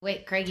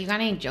Wait, Craig, you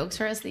got any jokes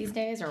for us these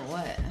days or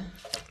what?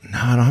 No,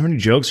 I don't have any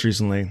jokes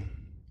recently.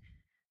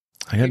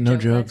 I got no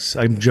jokes.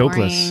 I'm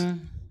jokeless.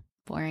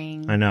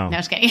 Boring. I know. No,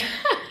 just kidding.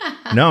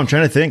 No, I'm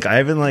trying to think. I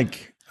haven't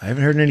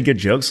heard any good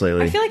jokes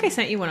lately. I feel like I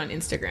sent you one on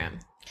Instagram.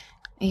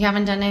 You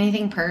haven't done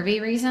anything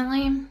pervy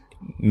recently?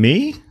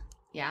 Me?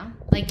 Yeah.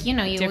 Like, you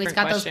always Different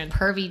got question. those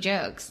pervy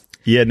jokes.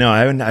 Yeah, no,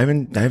 I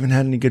haven't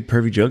had any good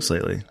pervy jokes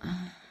lately.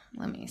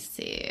 Let me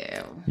see.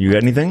 You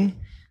got anything?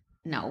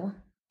 No.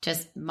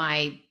 Just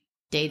my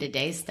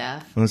day-to-day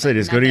stuff. Let's say,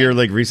 just go to your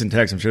recent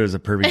text. I'm sure there's a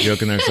pervy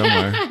joke in there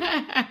somewhere.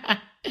 I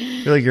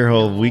feel like your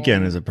whole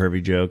weekend is a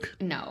pervy joke.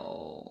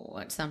 No.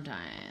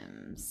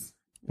 Sometimes.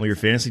 Well, your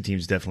fantasy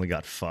team's definitely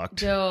got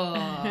fucked. Duh.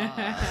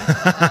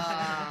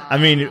 I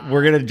mean,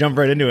 we're going to jump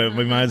right into it.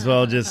 We might as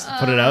well just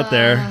put it out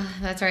there.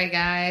 That's right,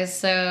 guys.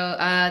 So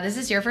this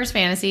is your first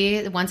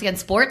fantasy. Once again,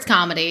 sports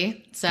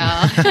comedy. So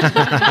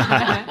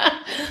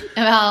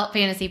about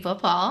fantasy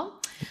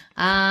football.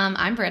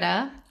 I'm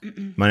Britta.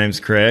 My name's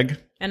Craig.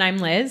 And I'm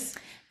Liz.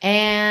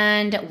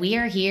 And we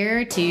are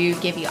here to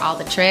give you all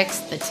the tricks,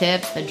 the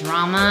tips, the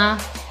drama.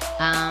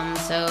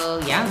 So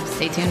yeah,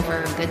 stay tuned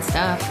for good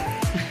stuff.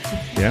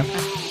 Yeah.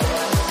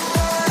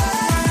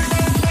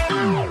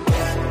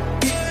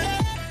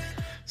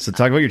 So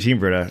talk about your team,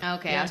 Britta.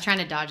 Okay, I was trying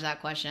to dodge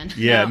that question.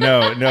 Yeah,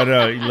 no.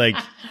 Like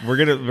we're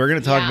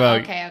gonna talk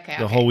about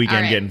the whole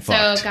weekend getting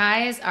fucked. So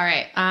guys, all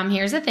right.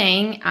 Here's the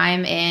thing.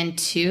 I'm in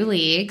 2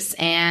 leagues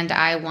and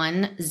I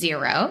won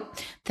 0.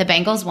 The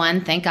Bengals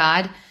won, thank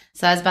God.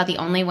 So that's about the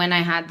only win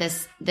I had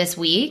this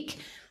week.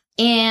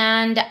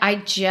 And I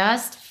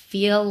just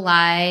feel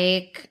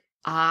like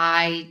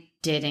I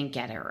didn't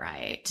get it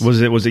right.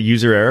 Was it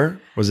user error?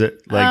 Was it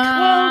like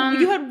Well,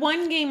 you had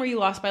one game where you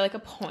lost by a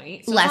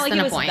point. So less it's not than like a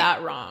it was point.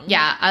 that wrong.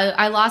 Yeah,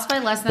 I lost by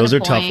less than those a are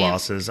point. tough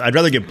losses? I'd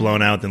rather get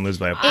blown out than lose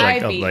by a I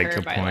beat like her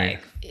a by point.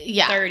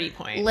 30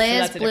 points. Liz so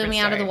that's a blew me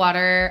different out of the story.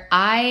 water.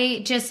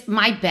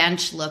 my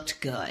bench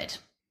looked good.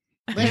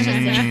 Liz just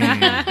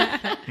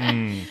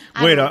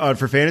Wait,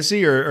 for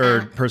fantasy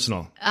or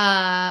personal?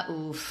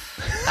 Oof.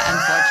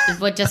 Unfortunately,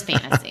 but just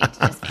fantasy.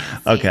 Just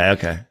fantasy.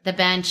 Okay. The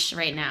bench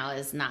right now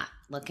is not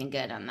looking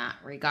good on that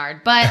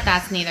regard, but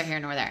that's neither here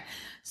nor there.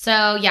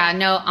 So yeah,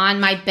 no, on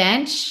my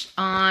bench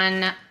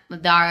on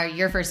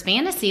your first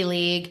fantasy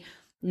league,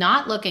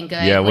 not looking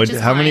good. Yeah. which is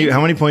How fine.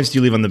 many points do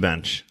you leave on the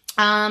bench?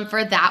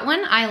 For that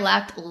one, I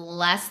left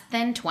less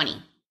than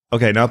 20.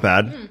 Okay, not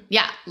bad.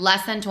 Yeah,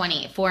 less than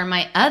 20. For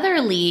my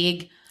other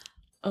league,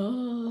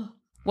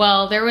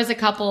 well, there was a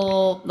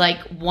couple,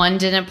 one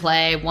didn't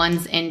play,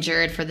 one's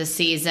injured for the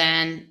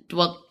season.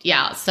 Well,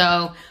 yeah,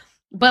 so,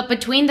 but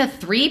between the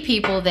 3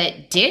 people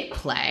that did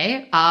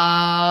play,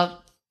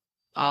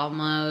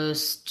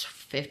 almost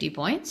 50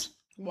 points.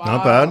 Wow.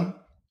 Not bad.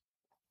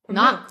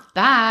 Not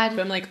bad.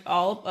 From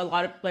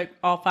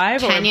all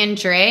 5? Kenyon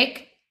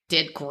Drake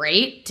did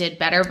great, did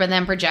better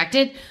than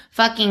projected.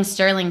 Fucking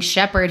Sterling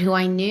Shepard, who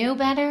I knew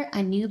better,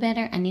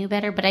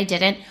 but I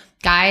didn't.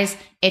 Guys,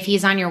 if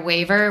he's on your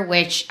waiver,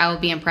 which I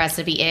would be impressed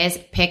if he is,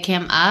 pick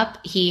him up.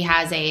 He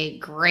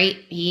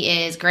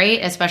is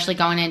great, especially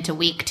going into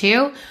week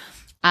 2.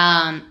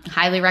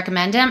 Highly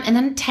recommend him. And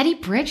then Teddy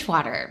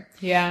Bridgewater.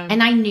 Yeah.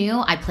 And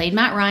I played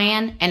Matt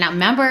Ryan. And I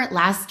remember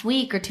last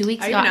week or 2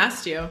 weeks ago. I even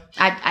asked you.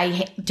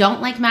 I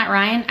don't like Matt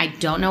Ryan. I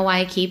don't know why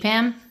I keep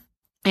him.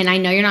 And I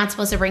know you're not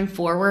supposed to bring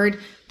forward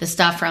the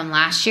stuff from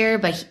last year,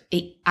 but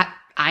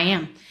I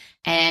am.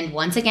 And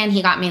once again,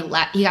 he got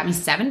me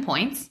 7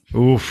 points.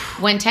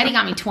 Oof. When Teddy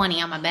got me 20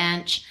 on my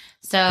bench.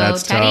 So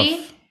That's Teddy,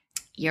 tough.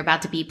 You're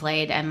about to be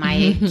played, and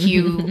my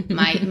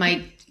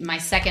my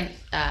second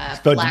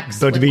flex.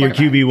 About to be your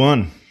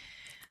QB1.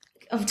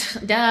 Oh,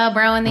 duh,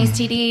 bro, in these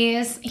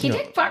TDs. He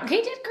did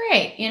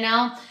great,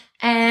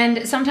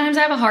 And sometimes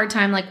I have a hard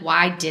time,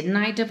 why didn't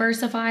I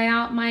diversify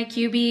out my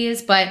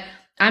QBs? But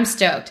I'm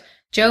stoked.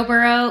 Joe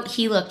Burrow,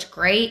 he looked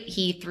great.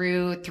 He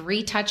threw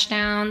 3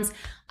 touchdowns,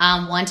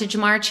 1 to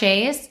Jamar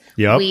Chase.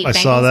 Yep, I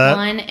saw that.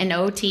 Won an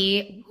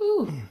OT.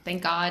 Woo,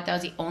 thank God. That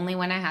was the only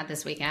one I had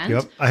this weekend.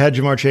 Yep, I had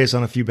Jamar Chase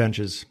on a few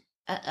benches.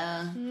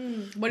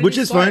 Which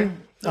is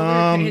fine.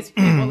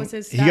 What was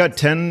his stats? He got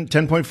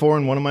 10.4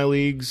 in one of my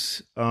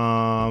leagues.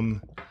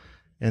 And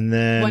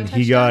then One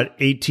he got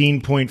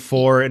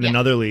 18.4 in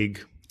another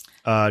league.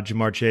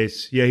 Jamar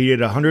Chase. Yeah, he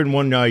had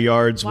 101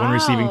 yards, 1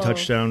 receiving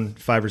touchdown,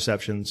 5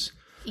 receptions.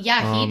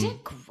 Yeah, he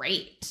did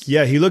great.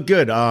 Yeah, he looked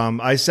good.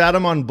 I sat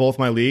him on both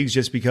my leagues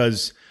just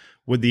because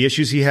with the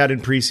issues he had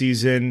in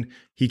preseason,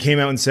 he came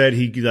out and said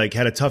he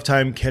had a tough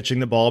time catching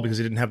the ball because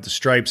he didn't have the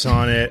stripes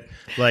on it.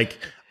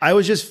 I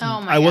was just,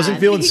 I wasn't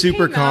feeling He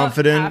super came out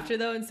confident. after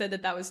though and said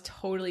that was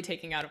totally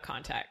taken out of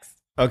context.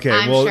 Okay,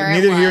 I'm well, sure it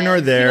neither here was. nor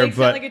there, He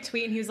but sent a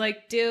tweet and he was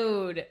like,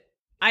 dude,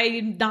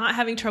 I'm not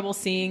having trouble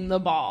seeing the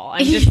ball.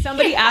 I'm just,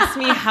 somebody asked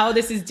me how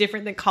this is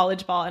different than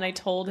college ball, and I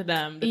told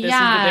them that this is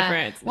the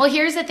difference. Well,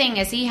 here's the thing: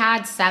 is he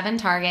had 7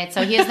 targets,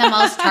 so he is the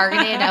most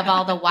targeted of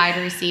all the wide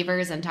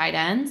receivers and tight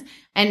ends,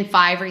 and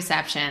 5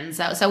 receptions.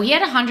 So he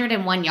had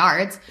 101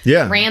 yards.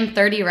 Yeah. Ran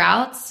 30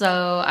 routes.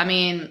 So I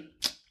mean,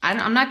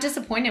 I'm not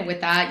disappointed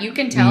with that. You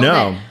can tell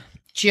that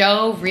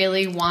Joe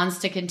really wants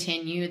to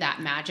continue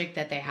that magic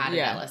that they had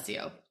Yeah. at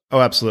LSU. Oh,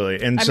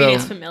 absolutely. And I so mean,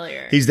 it's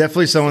familiar. he's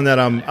definitely someone that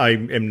I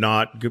am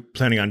not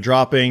planning on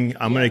dropping.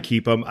 I'm going to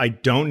keep him. I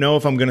don't know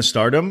if I'm going to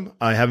start him.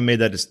 I haven't made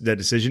that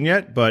decision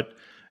yet, but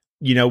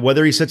you know,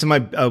 whether he sits in my,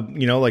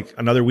 like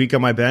another week on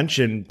my bench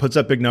and puts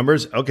up big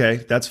numbers, okay,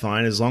 that's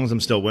fine as long as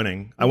I'm still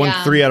winning. I won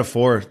 3 out of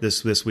 4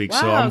 this week,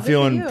 so Wow, I'm good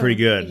feeling for you. pretty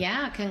good.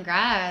 Yeah,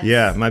 congrats.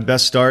 Yeah, my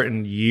best start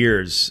in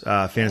years,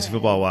 fantasy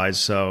football wise.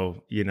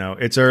 So you know,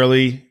 it's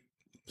early,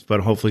 but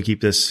hopefully keep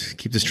this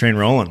train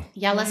rolling.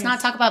 Yeah, let's not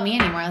talk about me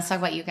anymore. Let's talk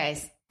about you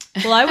guys.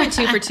 Well, I went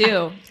 2 for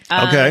 2.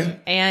 Okay.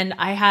 And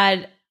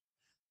I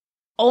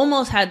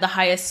almost had the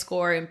highest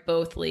score in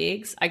both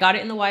leagues. I got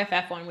it in the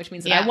YFF one, which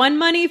means that I won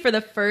money for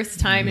the first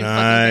time in fucking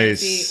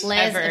Nice. fantasy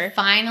Liz ever.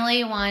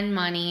 finally won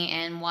money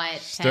in what?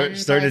 10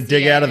 Starting to plus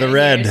dig out of the years?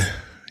 red. years.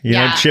 You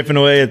know, Yeah. chipping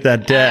away at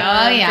that debt.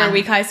 Oh, yeah. For a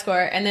week high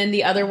score. And then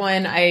the other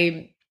one,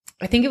 I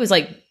think it was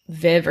like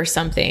Viv or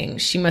something.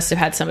 She must have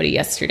had somebody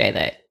yesterday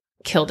that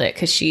killed it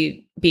because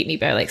she beat me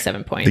by like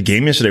 7 points. The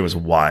game yesterday was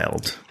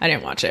wild. I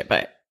didn't watch it,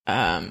 but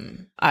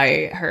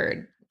I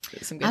heard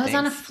some good I was things.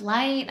 on a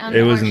flight.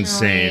 It was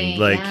insane. unfortunately.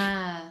 Like,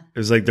 yeah. It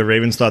was like the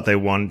Ravens thought they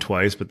won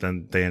twice, but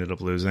then they ended up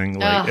losing.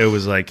 Like Ugh. it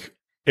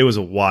was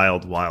a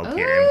wild game.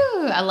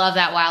 Ooh, I love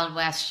that Wild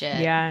West shit.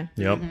 Yeah.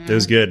 Yep, it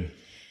was good.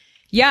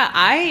 Yeah,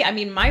 I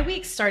mean my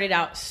week started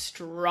out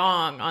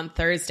strong on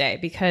Thursday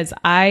because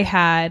I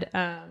had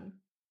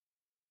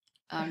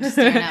I'm just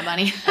staring at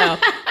Bunny.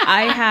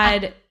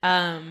 I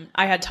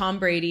had Tom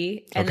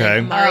Brady and Okay.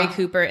 then Amari Oh.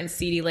 Cooper and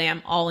CeeDee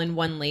Lamb all in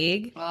one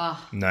league. Oh,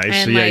 Nice.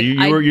 And, So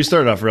yeah, like, you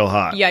started off real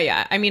hot.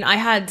 Yeah. I mean, I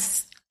had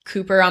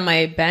Cooper on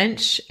my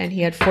bench and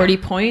he had 40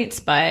 points,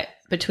 but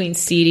between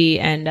CeeDee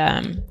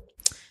and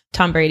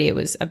Tom Brady, it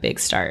was a big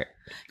start.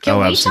 can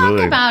we absolutely.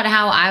 talk about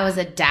how I was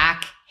a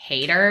Dak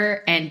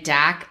hater and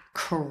Dak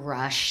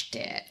crushed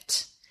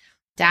it?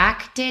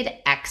 Dak did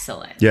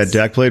excellent. Yeah,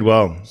 Dak played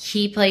well.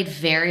 He played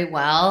very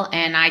well,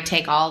 and I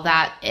take all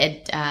that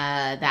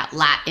that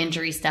lat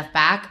injury stuff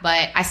back,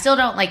 but I still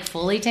don't like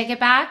fully take it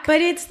back.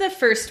 But it's the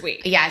first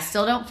week. Yeah, I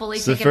still don't fully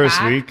It's the take first it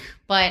back. week.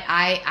 But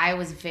I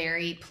was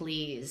very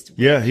pleased. With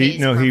Yeah, his he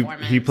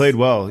performance. played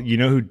well. You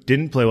know who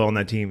didn't play well on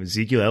that team?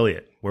 Ezekiel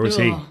Elliott. Where was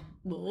he?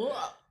 Ugh.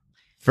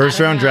 First I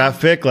don't round know.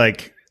 draft pick.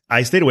 Like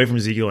I stayed away from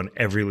Ezekiel in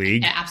every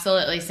league, Yeah,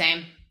 absolutely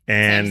same.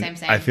 and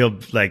same. I feel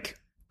like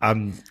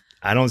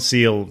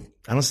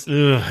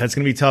that's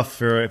gonna be tough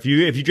for if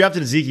you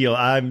drafted Ezekiel.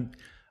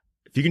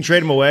 If you can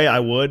trade him away, I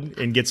would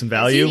and get some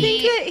value. Do you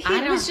think I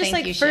it don't was just think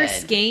like you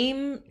first should.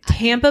 game,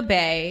 Tampa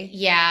Bay?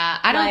 Yeah,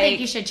 I don't think Like-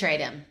 you should trade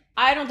him.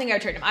 I don't think I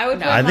would trade him. I would.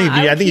 No. put I him think on-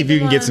 I think would if you keep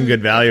can him get some on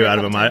good value for a out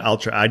of him,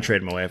 couple I'd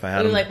trade him away if I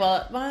had times.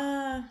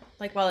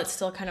 him. While it's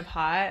still kind of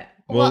hot.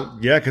 Well,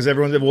 yeah, because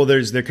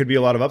there could be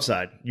a lot of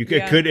upside. Yeah.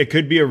 It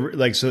could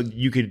be so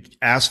you could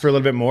ask for a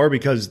little bit more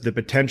because the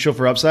potential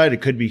for upside,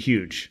 it could be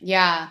huge.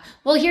 Yeah.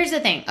 Well, here's the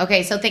thing.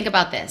 Okay, so think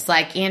about this.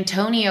 Like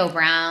Antonio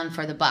Brown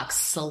for the Bucks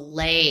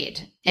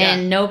slayed,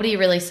 and nobody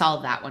really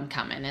saw that one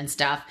coming and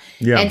stuff.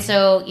 Yeah. And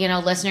so,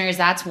 listeners,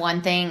 that's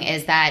one thing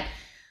is that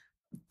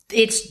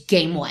it's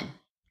game one.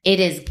 It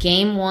is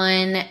game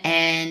one,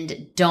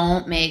 and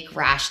don't make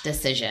rash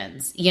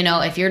decisions.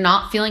 If you're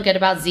not feeling good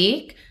about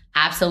Zeke,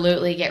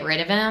 absolutely get rid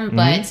of him.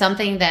 But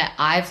something that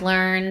I've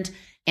learned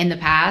in the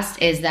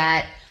past is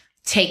that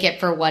take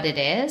it for what it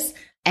is.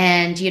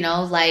 And, in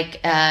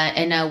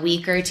a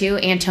week or two,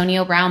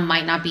 Antonio Brown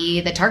might not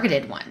be the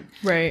targeted one.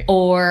 Right.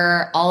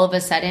 Or all of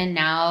a sudden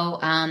now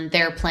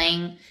they're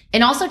playing.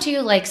 And also, too,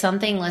 like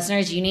something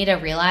listeners, you need to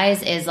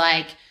realize is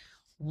like,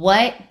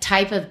 what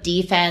type of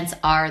defense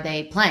are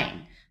they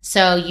playing?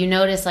 So you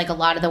notice like a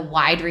lot of the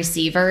wide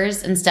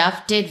receivers and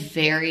stuff did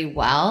very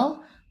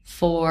well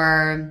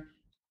for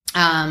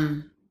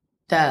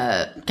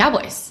the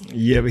Cowboys.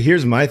 Yeah, but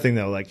here's my thing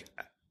though, like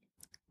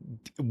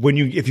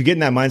if you get in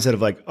that mindset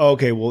of like, oh,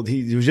 okay, well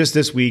he was just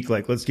this week,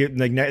 like let's get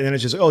like, and then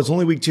it's just it's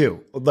only week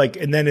 2, like,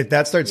 and then if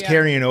that starts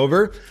carrying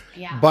over,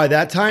 by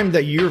that time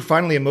that you're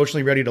finally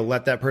emotionally ready to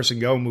let that person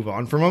go and move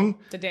on from them,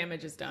 The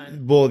damage is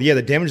done. well, yeah,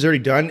 the damage is already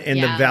done, and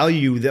the Yeah.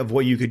 value of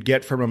what you could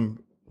get from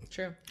them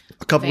True.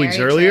 a couple Very weeks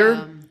earlier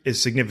true.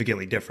 is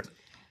significantly different.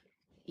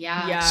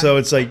 Yeah. So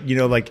it's like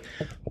like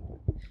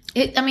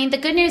the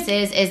good news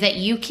is that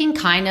you can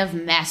kind of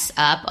mess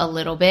up a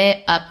little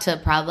bit up to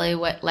probably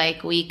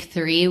week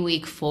 3,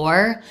 week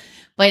 4.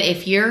 But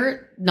if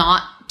you're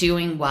not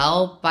doing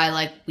well by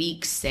like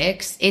week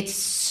 6, it's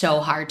so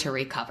hard to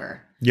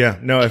recover. yeah,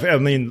 no, week I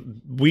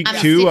mean,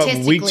 2,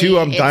 statistically,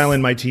 I'm it's-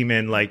 dialing my team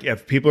in. Like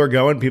if people are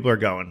going.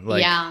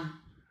 Like Yeah.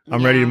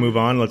 I'm ready to move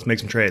on. Let's make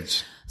some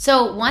trades.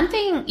 So one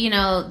thing,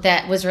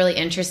 that was really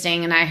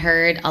interesting and I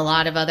heard a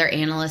lot of other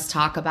analysts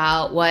talk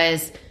about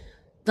was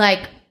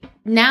like,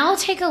 now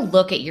take a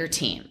look at your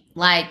team.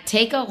 Like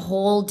take a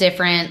whole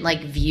different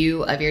like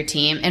view of your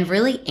team and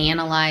really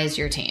analyze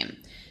your team.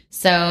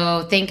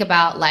 So think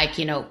about like,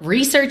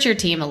 research your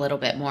team a little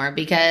bit more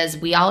because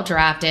we all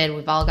drafted,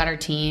 we've all got our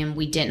team.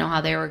 We didn't know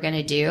how they were going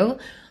to do.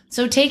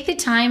 So take the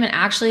time and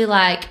actually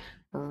like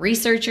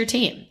research your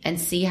team and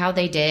see how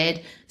they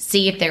did.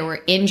 See if there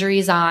were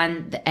injuries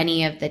on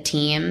any of the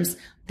teams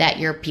that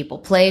your people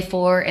play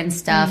for and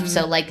stuff.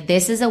 So like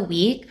this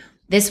week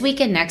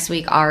and next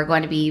week are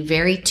going to be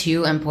very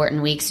two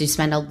important weeks to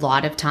spend a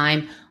lot of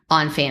time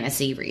on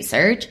fantasy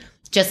research,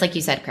 just like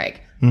you said, Craig.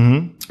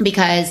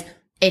 Because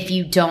if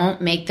you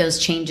don't make those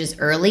changes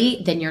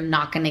early, then you're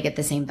not going to get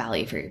the same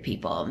value for your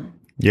people.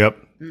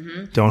 Yep.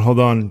 Don't hold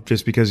on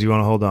just because you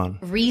want to hold on.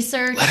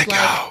 Research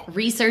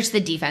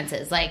the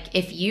defenses. Like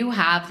if you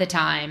have the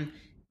time,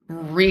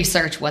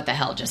 research what the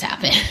hell just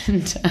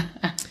happened.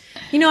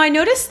 I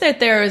noticed that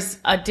there's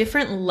a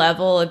different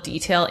level of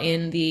detail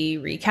in the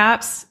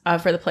recaps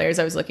for the players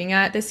I was looking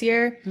at this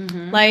year.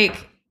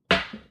 Like,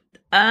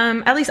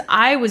 at least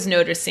I was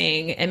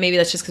noticing, and maybe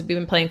that's just because we've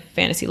been playing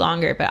fantasy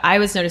longer, but I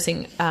was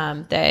noticing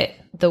that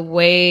the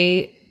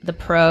way the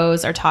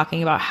pros are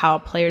talking about how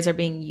players are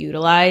being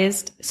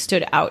utilized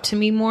stood out to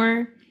me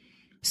more.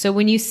 So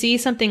when you see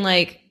something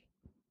like,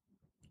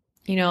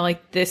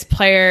 like this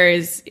player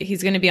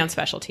he's going to be on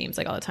special teams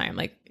like all the time,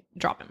 like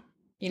drop him,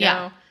 you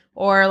know,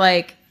 or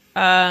like,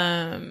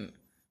 I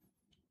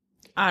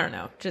don't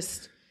know,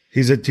 just.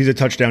 He's a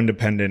touchdown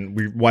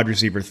dependent wide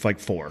receiver, like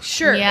 4.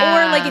 Sure.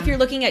 Yeah. Or like if you're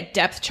looking at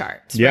depth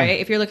charts, right?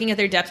 If you're looking at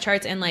their depth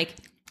charts and like,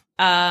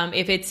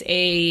 if it's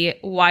a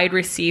wide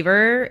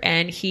receiver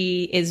and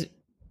he is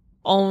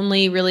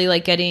only really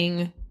like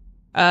getting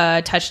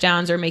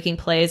touchdowns or making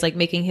plays, like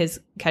making his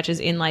catches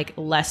in like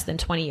less than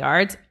 20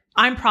 yards,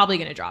 I'm probably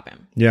going to drop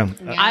him. Yeah.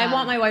 I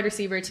want my wide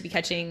receiver to be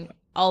catching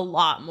a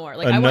lot more.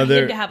 Like I want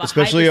him to have a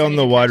especially high on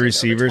the wide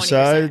receiver over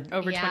side,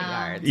 over 20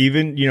 yards.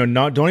 Even,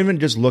 don't even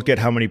just look at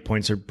how many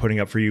points they're putting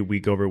up for you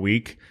week over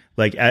week.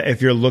 Like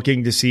if you're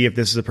looking to see if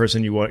this is a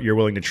person you're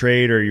willing to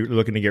trade or you're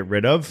looking to get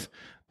rid of,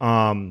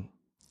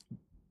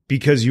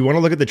 because you want to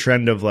look at the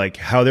trend of like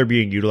how they're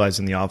being utilized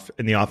in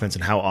the offense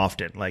and how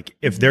often. Like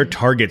if their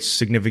targets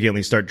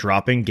significantly start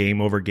dropping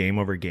game over game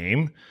over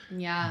game,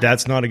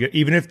 that's not a good.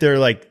 Even if they're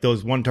like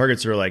those one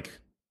targets are like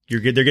they're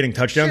getting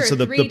touchdowns. Sure,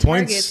 so the points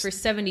points for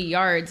 70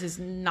 yards is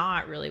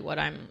not really what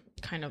I'm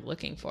kind of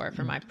looking for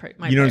my.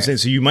 You know what I'm saying?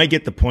 So you might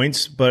get the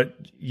points, but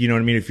you know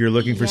what I mean. If you're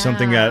looking for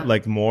something at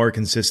like more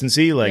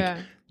consistency, like.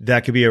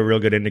 That could be a real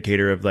good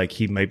indicator of like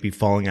he might be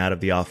falling out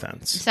of the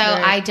offense. So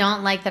I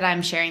don't like that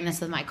I'm sharing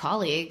this with my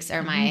colleagues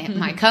or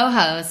my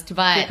co-host,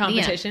 but your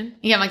competition.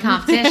 My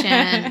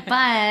competition.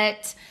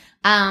 But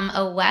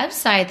a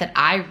website that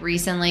I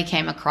recently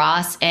came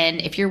across,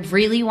 and if you're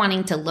really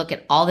wanting to look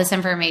at all this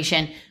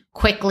information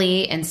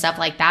quickly and stuff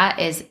like that,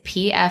 is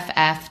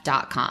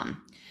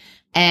pff.com.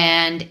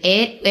 And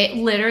it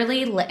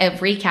literally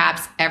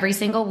recaps every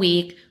single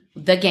week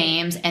the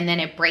games, and then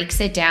it breaks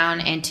it down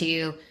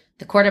into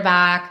the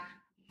quarterback,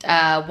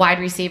 wide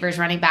receivers,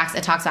 running backs.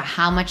 It talks about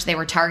how much they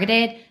were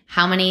targeted,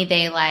 how many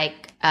they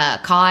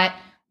caught,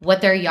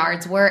 what their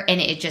yards were, and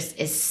it just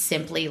is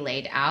simply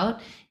laid out.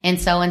 And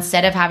so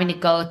instead of having to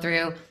go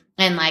through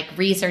and like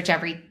research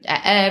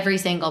every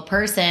single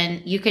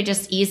person, you could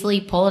just easily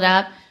pull it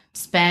up,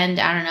 spend,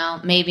 I don't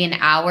know, maybe an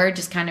hour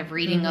just kind of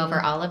reading over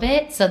all of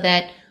it, so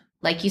that,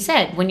 like you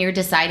said, when you're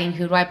deciding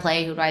who do I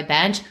play, who do I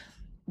bench,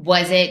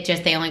 was it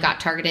just they only got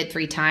targeted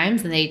 3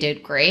 times and they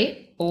did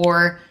great,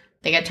 or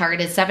they got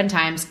targeted 7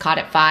 times, caught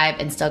it 5,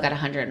 and still got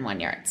 101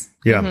 yards.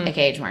 Yeah.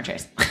 AKA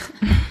Marchers.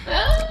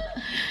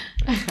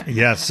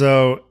 Yeah.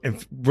 So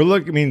if we're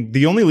looking,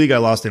 the only league I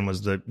lost in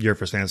was the Your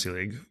First Fantasy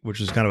League,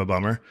 which is kind of a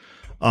bummer.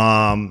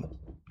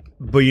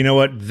 But you know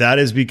what? That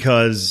is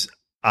because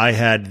I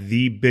had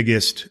the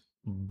biggest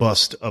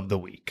bust of the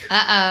week.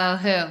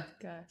 Who?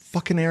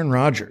 Fucking Aaron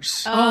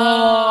Rodgers.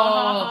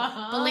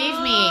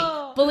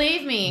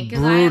 Believe me.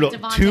 Brutal.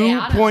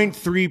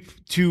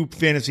 2.32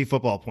 fantasy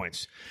football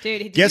points.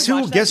 Dude, guess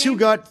who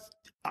got?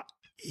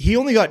 He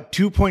only got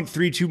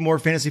 2.32 more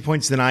fantasy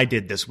points than I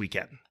did this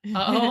weekend.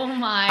 Oh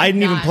my! I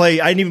didn't even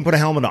play. I didn't even put a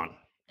helmet on.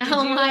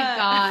 Oh my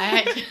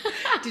god!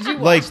 Did you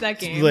watch that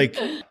game?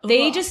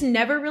 They just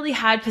never really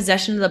had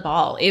possession of the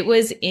ball. It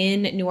was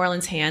in New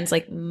Orleans' hands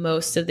like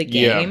most of the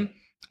game. Yeah.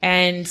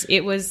 And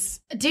it was,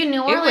 dude,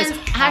 New Orleans,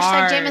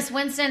 hashtag Jameis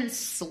Winston,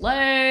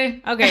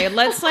 slay. Okay,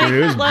 let's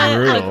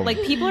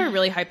like people are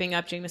really hyping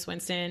up Jameis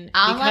Winston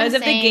because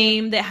of the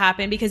game that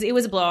happened, because it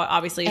was a blowout,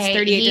 obviously. It's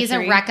 38-3. He's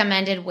a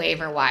recommended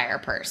waiver wire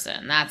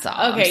person. That's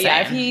all. Okay,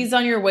 yeah, if he's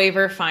on your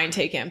waiver, fine,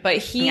 take him. But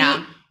he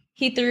had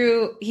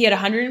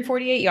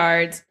 148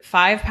 yards,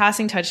 5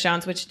 passing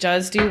touchdowns, which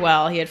does do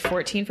well. He had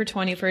 14 for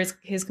 20 for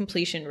his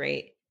completion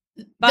rate.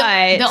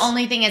 But the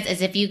only thing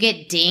is if you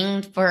get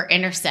dinged for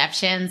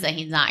interceptions, then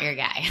he's not your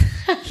guy.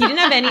 He didn't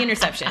have any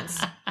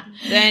interceptions.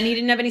 Then he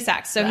didn't have any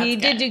sacks. So he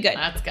did do good.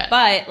 That's good.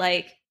 But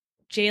like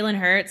Jalen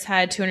Hurts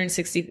had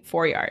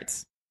 264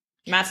 yards.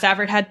 Matt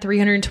Stafford had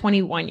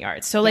 321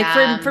 yards. So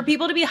like for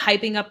people to be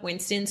hyping up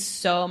Winston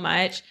so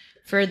much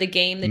for the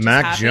game that just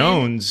Mac happened,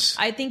 Jones,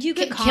 I think you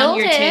could calm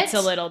your tits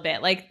a little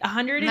bit. Like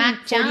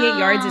 148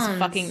 yards is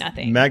fucking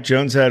nothing. Mac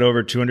Jones had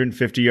over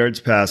 250 yards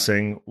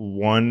passing,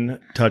 1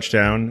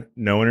 touchdown,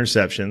 no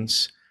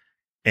interceptions,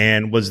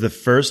 and was the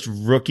first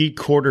rookie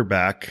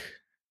quarterback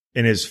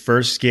in his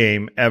first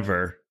game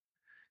ever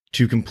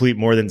to complete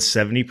more than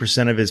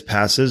 70% of his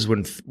passes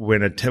when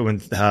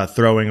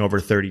throwing over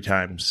 30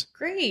 times.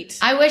 Great.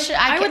 I wish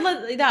I would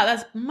love that.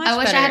 That's much I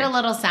wish better. I had a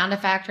little sound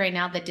effect right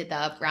now that did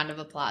the round of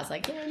applause.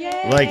 Like,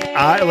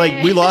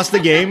 Yay. We lost the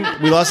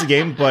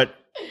game, but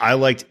I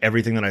liked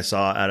everything that I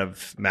saw out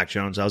of Mac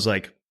Jones. I was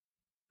like,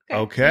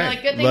 okay.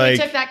 Like, good thing you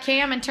took that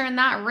cam and turned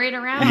that right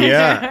around.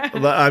 Yeah.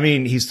 I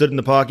mean, he stood in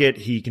the pocket.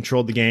 He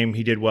controlled the game.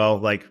 He did well.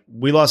 Like,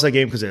 we lost that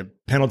game because of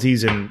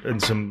penalties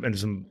and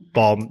some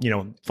ball,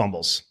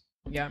 fumbles.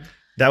 Yeah.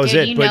 That was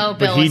Dude, it. Bill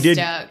But he was did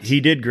stoked. he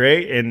did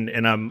great,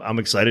 and I'm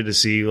excited to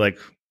see what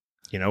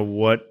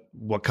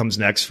comes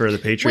next for the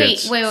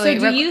Patriots. Wait. So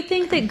do you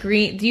think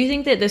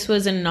that this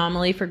was an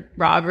anomaly for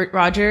Robert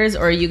Rogers,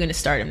 or are you going to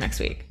start him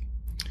next week?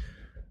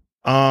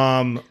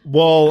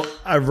 Well,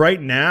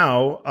 right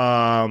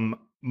now,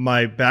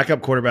 my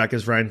backup quarterback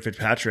is Ryan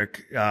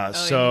Fitzpatrick. he's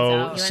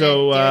out. You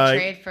So wanna do a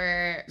trade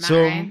for Matt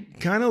so Ryan?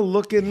 kind of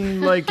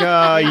looking like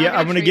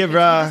I'm gonna give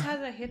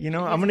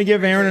I'm gonna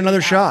give Aaron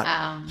another shot.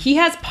 Oh. He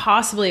has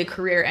possibly a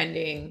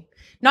career-ending,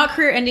 not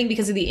career-ending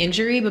because of the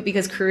injury, but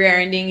because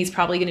career-ending, he's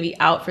probably going to be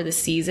out for the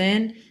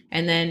season.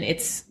 And then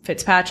it's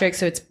Fitzpatrick,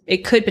 so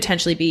it could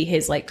potentially be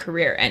his like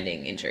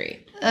career-ending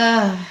injury.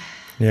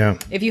 Yeah.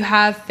 If you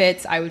have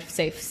Fitz, I would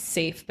say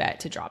safe bet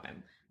to drop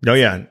him. Oh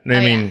yeah. I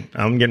mean,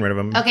 I'm getting rid of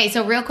him. Okay,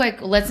 so real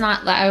quick,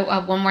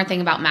 one more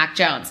thing about Mac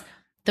Jones.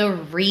 The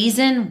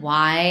reason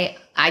why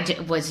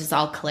was just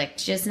all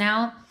clicked just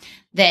now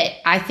that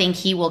I think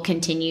he will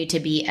continue to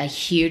be a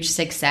huge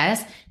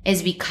success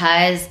is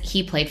because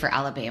he played for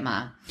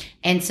Alabama.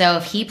 And so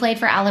if he played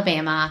for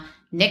Alabama,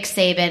 Nick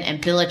Saban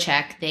and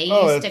Belichick, they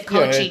used to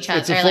coach each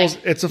other.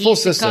 It's a full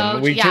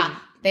system.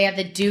 They have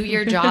the do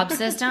your job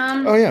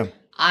system. Oh yeah.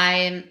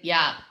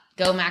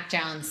 Go Mac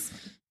Jones.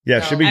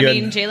 Yeah, So, should be I good.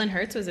 mean, Jalen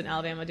Hurts was in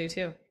Alabama dude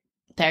too.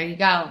 There you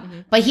go.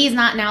 But he's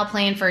not now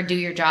playing for do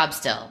your job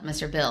still,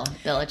 Mr. Bill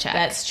Belichick.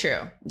 That's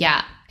true.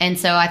 Yeah. And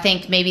so I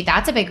think maybe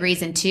that's a big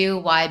reason too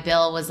why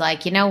Bill was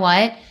like, you know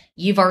what?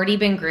 You've already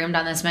been groomed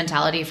on this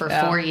mentality for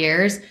 4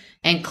 years.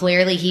 And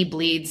clearly he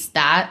bleeds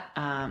that.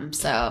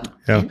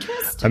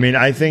 Interesting. I mean,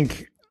 I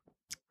think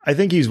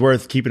he's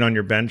worth keeping on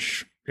your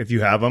bench if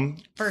you have him.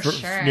 For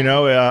sure.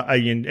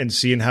 And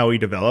seeing how he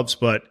develops.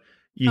 But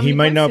he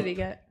might not. Did he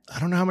get? I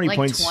don't know how many Like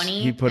points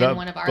 20 he put in up.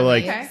 one of our but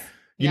like, leagues.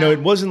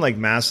 it wasn't like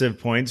massive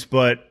points,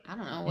 but I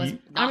don't know. It was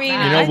I mean,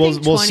 bad. I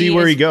think we'll see 20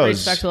 where he is a goes.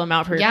 Respectable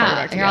amount for your Yeah,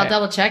 quarterback to here I'll get.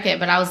 double check it,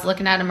 but I was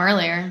looking at him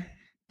earlier.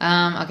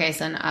 Okay,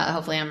 so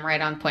hopefully I'm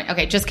right on point.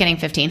 Okay, just kidding,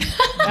 15.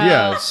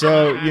 Yeah,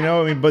 so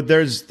I mean, but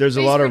there's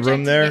a lot of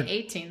room there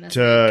 18 this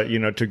to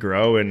week. to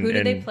grow and Who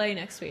do they and- play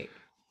next week?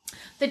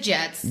 The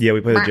Jets. Yeah,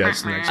 we play the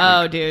Jets next week.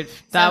 Oh, dude,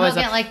 that So was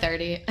he'll get like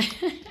 30. I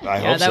yeah,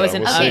 hope that so. was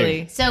an We'll see.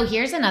 ugly. So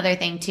here's another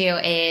thing too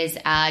is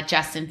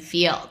Justin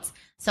Fields.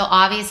 So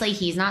obviously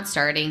he's not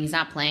starting. He's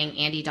not playing.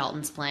 Andy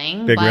Dalton's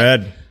playing. Big but,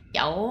 Red.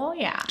 Oh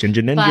yeah.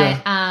 Ginger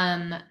Ninja.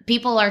 But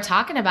people are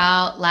talking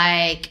about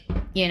like,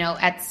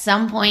 at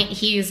some point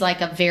he's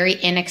like a very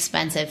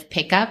inexpensive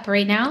pickup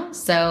right now.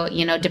 So,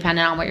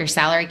 depending on what your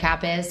salary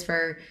cap is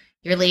for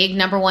your league,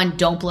 number one,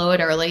 don't blow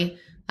it early.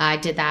 I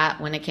did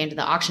that when it came to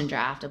the auction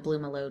draft. I blew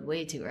my load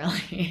way too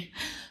early.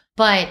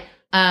 But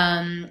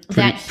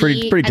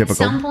pretty at typical.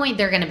 some point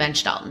they're going to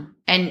bench Dalton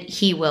and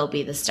he will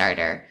be the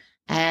starter.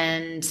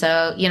 And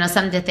so,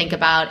 something to think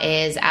about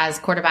is as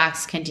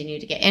quarterbacks continue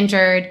to get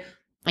injured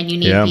and you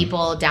need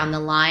people down the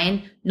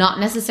line, not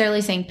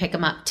necessarily saying pick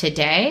them up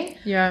today,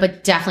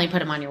 but definitely put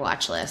them on your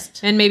watch list.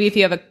 And maybe if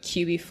you have a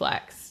QB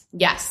flex.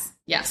 Yes,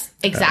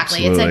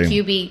 exactly.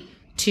 Absolutely.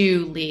 It's a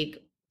QB2 league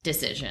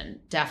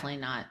decision. Definitely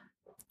not.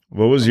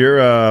 What was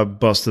your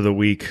bust of the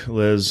week,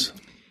 Liz?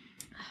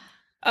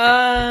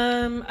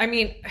 I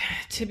mean,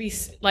 to be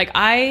like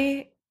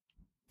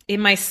in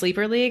my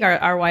sleeper league,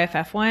 our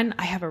YFF one,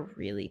 I have a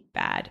really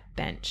bad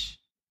bench.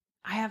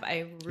 I have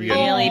a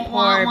really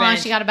poor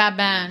bench. She got a bad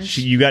bench.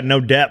 You got no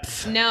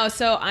depth. No,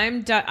 so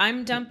I'm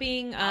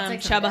dumping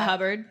take some Chuba back.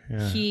 Hubbard.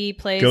 Yeah. He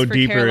plays Go for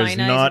deeper Carolina. is He's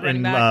not a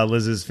running in back.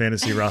 Liz's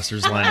fantasy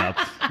roster's lineup.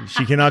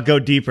 She cannot go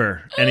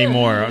deeper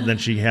anymore than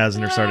she has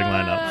in her starting Oh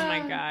lineup.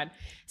 my god!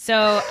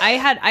 So I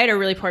had a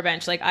really poor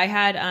bench. Like I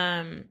had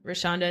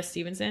Rashonda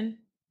Stevenson.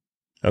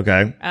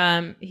 Okay,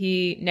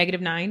 He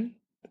 -9.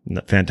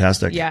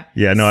 fantastic. Yeah.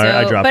 No,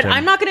 I dropped but him.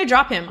 I'm not going to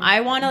drop him.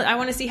 I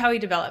want to see how he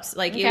develops.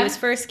 Like it Okay. was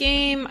first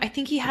game. I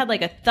think he had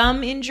like a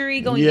thumb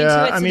injury going Yeah,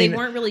 into it, so I mean, they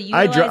weren't really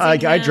I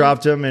utilizing him.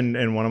 dropped him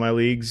in one of my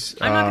leagues.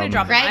 I'm not going to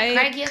drop him.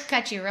 Craig, he'll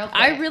cut you real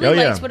quick. I really Oh,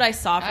 yeah. liked what I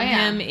saw from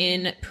yeah. him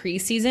in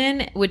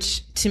preseason,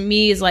 which to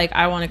me is like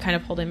I want to kind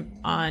of hold him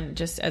on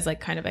just as like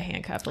kind of a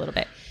handcuff a little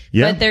bit.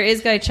 Yeah. But there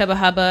is guy Chuba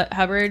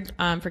Hubbard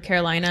for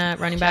Carolina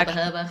running back.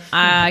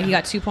 Hubba. He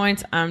got 2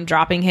 points. I'm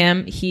dropping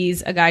him.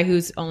 He's a guy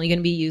who's only going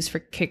to be used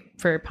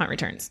for punt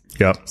returns.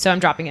 Yep. So I'm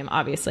dropping him,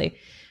 obviously.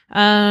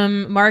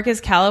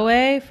 Marcus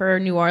Callaway for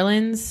New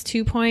Orleans,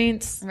 2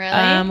 points.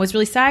 Really? Was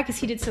really sad because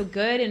he did so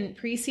good in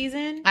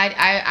preseason. But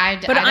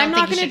I'm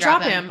not going to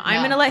drop him. No.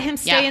 I'm going to let him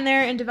stay Yeah. in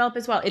there and develop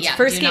as well. It's Yeah,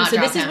 first do game, not so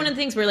this drop is him. one of the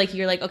things where like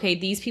you're like, okay,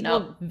 these people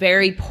Nope.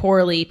 very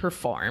poorly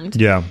performed.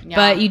 Yeah. Yeah.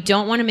 But you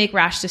don't want to make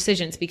rash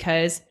decisions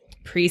because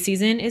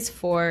preseason is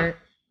for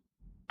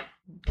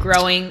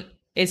growing,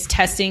 is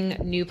testing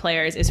new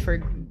players, is for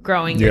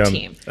growing your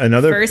team.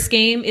 First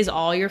game is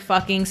all your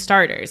fucking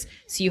starters.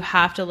 So you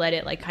have to let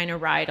it like kind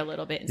of ride a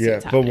little bit and see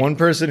what's But happening. one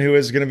person who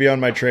is going to be on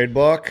my trade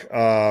block,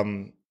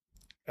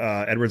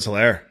 Edwards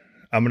Hilaire.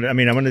 I'm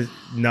gonna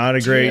not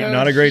a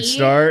great He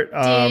start.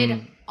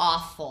 did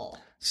awful.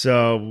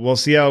 So we'll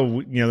see how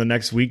the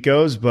next week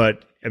goes,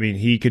 but I mean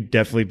he could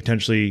definitely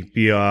potentially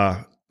be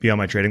on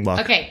my trading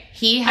block. Okay,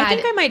 he had I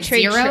think I might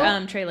trade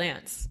zero. Trey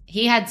Lance.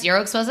 He had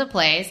 0 explosive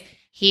plays.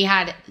 He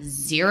had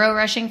 0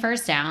 rushing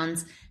first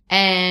downs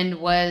and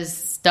was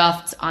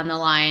stuffed on the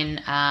line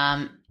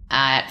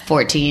at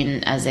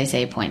 14, as they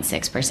say,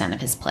 0.6% of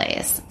his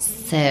plays.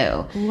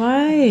 So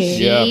Why?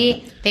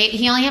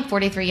 he only had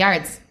 43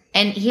 yards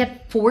and he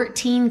had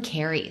 14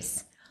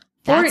 carries.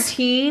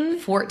 14?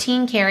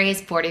 14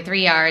 carries,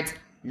 43 yards.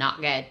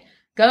 Not good.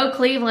 Go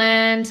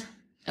Cleveland.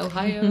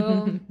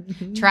 Ohio.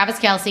 Travis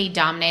Kelce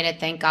dominated,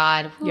 thank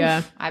God. Oof,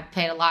 Yeah. I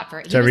paid a lot for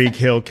it. Tyreek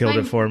Hill killed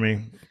it for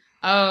me,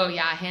 Oh,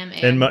 yeah, him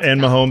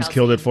and Mahomes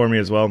killed it for me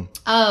as well.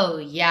 Oh,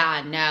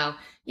 yeah, no.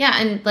 Yeah,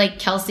 and like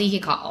Kelce, he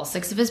caught all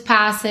 6 of his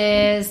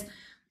passes,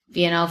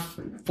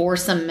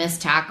 forced some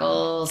missed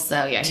tackles.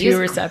 So, yeah, he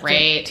was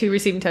great. 2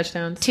 receiving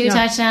touchdowns. 2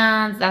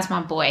 touchdowns. That's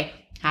my boy.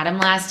 Had him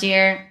last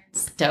year.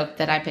 Stoked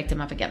that I picked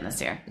him up again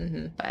this year.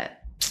 Mm-hmm. But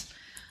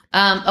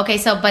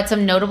okay, but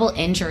some notable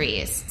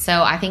injuries.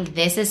 So I think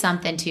this is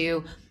something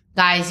too,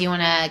 guys, you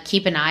want to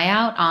keep an eye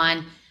out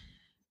on,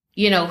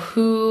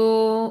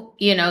 who,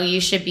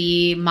 you should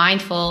be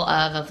mindful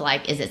of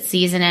like, is it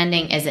season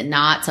ending? Is it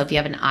not? So if you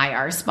have an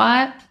IR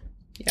spot,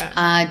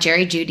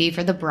 Jerry Jeudy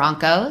for the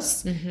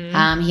Broncos,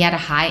 Mm-hmm. he had a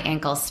high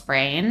ankle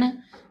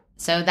sprain.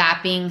 So that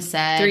being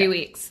said, 3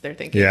 weeks, they're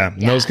thinking. Yeah,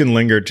 those can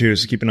linger too,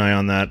 so keep an eye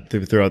on that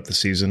throughout the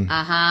season.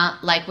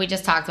 Like we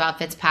just talked about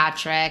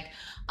Fitzpatrick.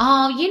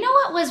 Oh, you know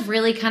what was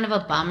really kind of a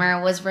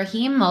bummer was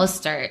Raheem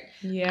Mostert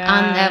on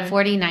the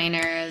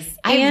 49ers.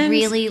 I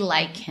really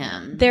like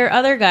him. Their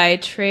other guy,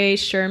 Trey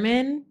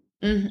Sherman,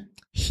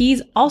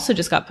 he's also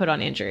just got put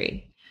on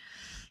injury.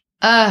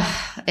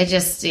 It's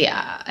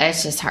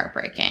just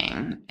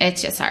heartbreaking.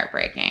 It's just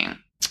heartbreaking.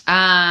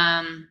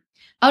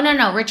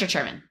 No, Richard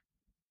Sherman.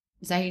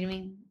 Is that who you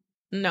mean?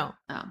 No.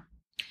 Oh.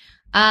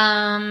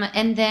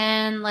 And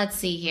then let's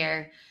see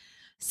here.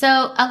 So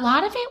a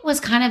lot of it was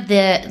kind of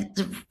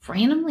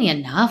randomly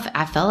enough,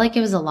 I felt like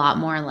it was a lot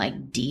more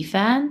like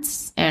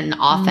defense and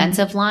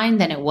offensive line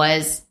than it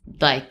was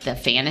like the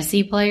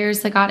fantasy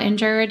players that got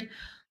injured.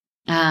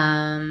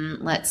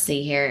 Let's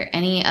see here.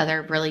 Any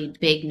other really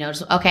big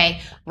notes?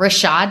 Okay.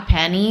 Rashad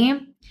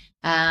Penny.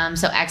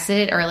 So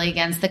exited early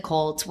against the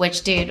Colts,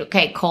 which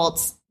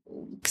Colts,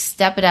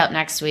 step it up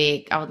next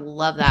week. I would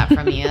love that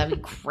from you.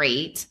 That'd be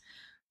great.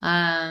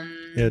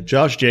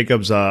 Josh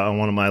Jacobs on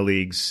one of my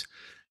leagues.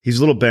 He's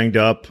a little banged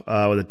up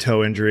with a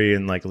toe injury,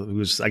 and I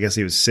guess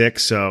he was sick.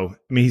 So,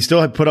 I mean, he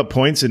still had put up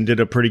points and did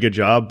a pretty good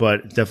job,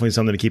 but definitely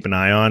something to keep an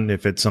eye on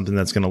if it's something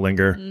that's going to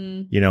linger,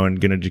 and going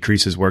to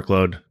decrease his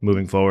workload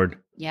moving forward.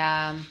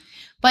 Yeah.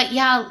 But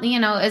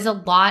it's a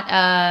lot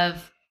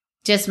of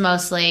just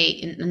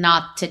mostly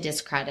not to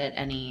discredit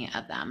any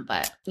of them,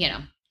 but,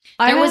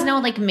 there was no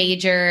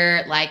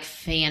major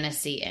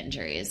fantasy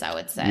injuries, I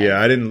would say.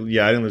 Yeah, I didn't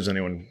lose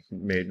anyone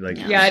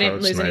I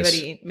didn't lose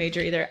anybody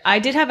major either. I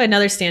did have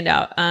another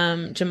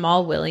standout.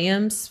 Jamal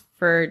Williams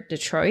for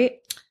Detroit,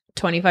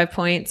 25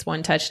 points,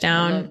 1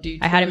 touchdown.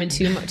 I had him in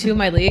two of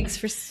my leagues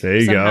for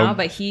somehow,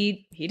 but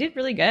he did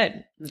really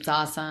good. That's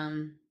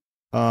awesome.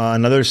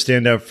 Another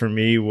standout for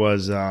me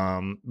was,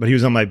 but he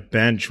was on my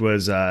bench,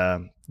 was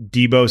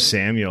Deebo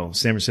Samuel,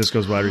 San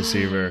Francisco's wide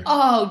receiver.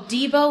 Oh,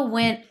 Deebo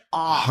went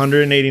off.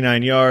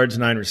 189 yards,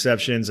 9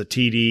 receptions, a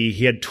TD.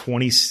 He had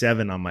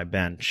 27 on my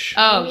bench.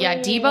 Oh, yeah.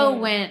 Deebo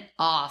went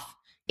off.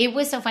 It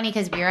was so funny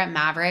because we were at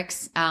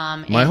Mavericks.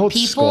 My whole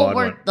people squad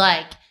were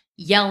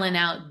yelling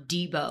out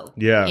Deebo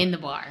in the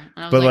bar.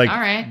 And I was all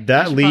right.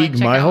 That league,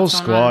 my whole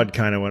squad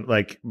kind of went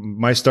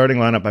my starting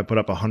lineup, I put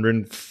up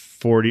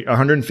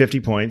 150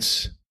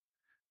 points.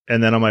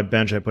 And then on my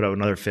bench, I put up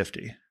another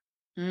 50.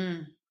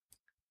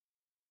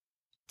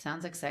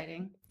 Sounds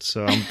exciting.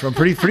 So I'm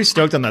pretty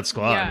stoked on that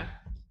squad.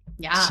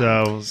 Yeah.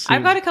 So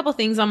I've got a couple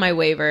things on my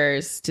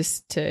waivers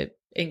just to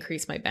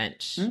increase my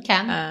bench. Okay.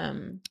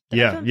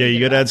 You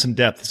got to add some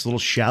depth. It's a little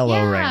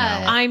shallow right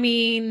now. I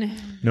mean,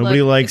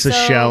 nobody likes a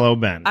shallow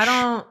bench.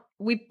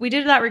 We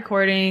did that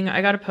recording.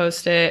 I got to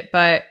post it,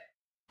 but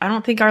I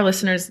don't think our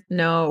listeners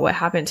know what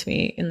happened to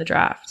me in the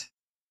draft.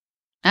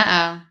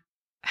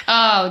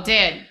 Oh,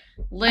 dude.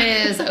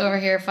 Liz over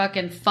here,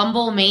 fucking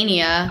fumble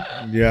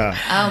mania. Yeah.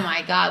 Oh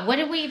my God. What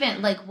did we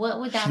even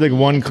what would that be?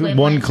 One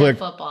click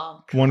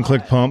football. One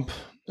click pump.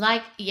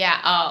 Like,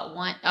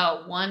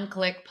 one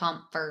click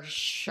pump for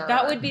sure.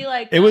 That would be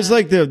like It was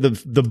like the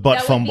butt that would be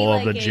fumble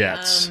of like the a,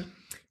 Jets.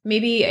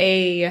 Maybe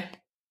a.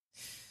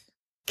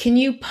 Can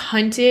you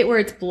punt it where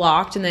it's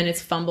blocked and then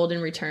it's fumbled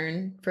in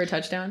return for a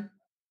touchdown?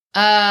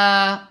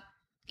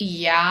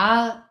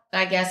 Yeah,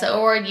 I guess.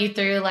 Or you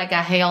threw like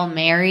a Hail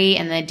Mary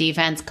and the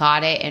defense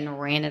caught it and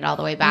ran it all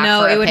the way back.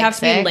 No, for a it would pick have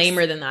to be six.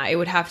 lamer than that. It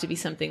would have to be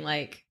something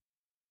like.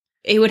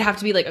 It would have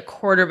to be like a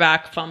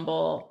quarterback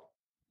fumble,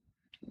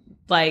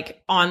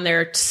 like on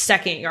their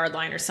 2nd yard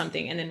line or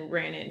something, and then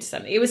ran into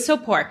something. It was so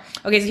poor.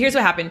 Okay, so here's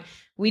what happened.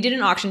 We did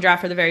an auction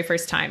draft for the very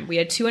first time. We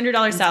had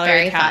 $200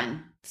 salary cap.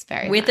 Fun. It's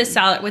very With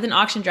fun. with an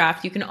auction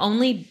draft, you can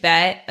only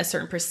bet a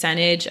certain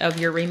percentage of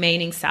your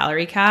remaining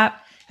salary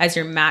cap as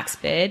your max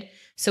bid.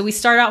 So we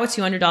start out with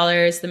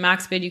 $200. The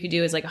max bid you could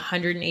do is like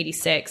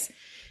 186.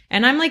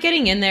 And I'm like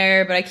getting in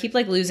there, but I keep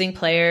like losing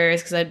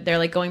players because they're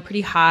like going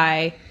pretty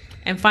high.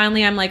 And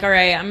finally, I'm like, all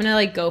right, I'm going to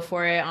like go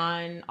for it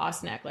on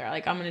Austin Eckler.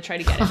 Like, I'm going to try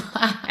to get it.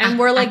 And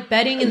we're like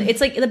betting. And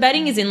it's like the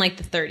betting is in like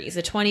the 30s,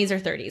 the 20s or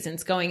 30s, and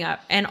it's going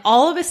up. And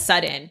all of a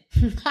sudden,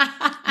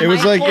 It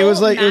was like you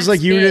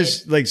were bid.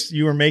 just like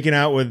you were making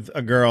out with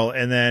a girl,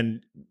 and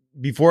then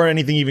before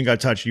anything even got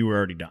touched, you were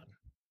already done.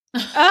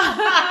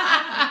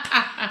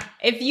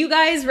 If you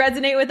guys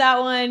resonate with that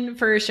one,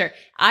 for sure.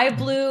 I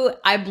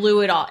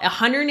blew it all.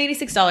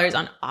 $186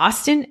 on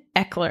Austin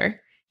Eckler.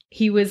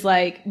 He was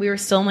like, we were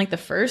still in like the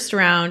first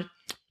round.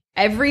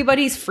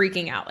 Everybody's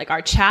freaking out. Like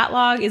our chat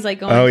log is like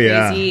going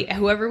crazy. Yeah.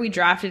 Whoever we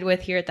drafted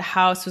with here at the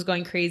house was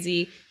going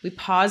crazy. We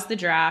paused the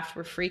draft.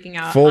 We're freaking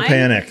out. Full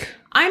panic.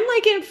 I'm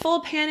like in full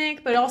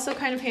panic, but also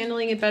kind of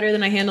handling it better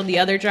than I handled the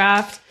other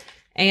draft.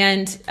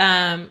 And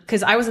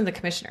because I wasn't the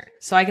commissioner,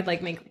 so I could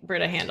like make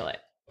Britta handle it.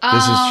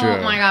 This is true.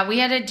 Oh my God. We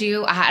had to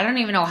do, I don't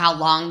even know how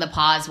long the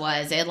pause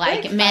was. It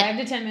like 5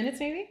 to 10 minutes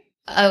maybe?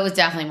 It was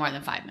definitely more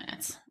than 5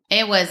 minutes.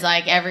 It was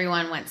like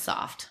everyone went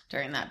soft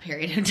during that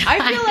period of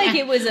time. I feel like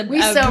it was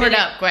we sobered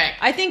up quick.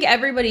 I think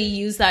everybody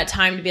used that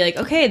time to be like,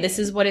 okay, this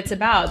is what it's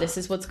about. This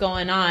is what's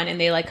going on.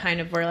 And they like kind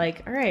of were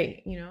like, all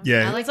right, you know.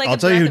 Yeah, like I'll a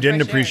tell you who breath of didn't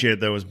fresh air. appreciate it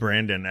though was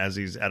Brandon as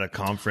he's at a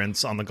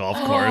conference on the golf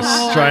course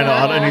trying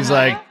to, and he's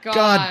like,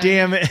 God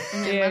damn it.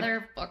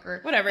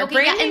 Motherfucker. Whatever.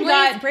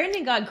 Okay,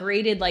 Brandon got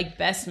graded like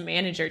best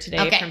manager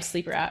today from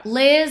Sleeper App.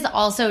 Liz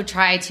also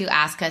tried to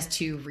ask us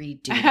to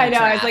redo the I know.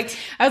 draft.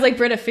 I was like,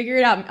 Britta, figure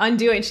it out,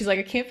 undo it. And she's like,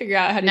 I can't figure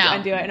out how to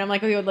undo it. And I'm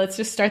like, okay, well, let's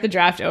just start the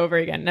draft over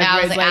again. And I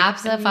was everybody's like,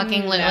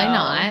 absolutely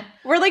not.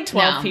 We're like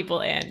 12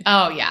 people in.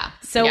 Oh, yeah.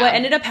 So what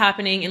ended up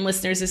happening, and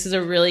listeners, this is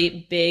a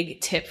really big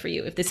tip for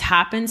you. If this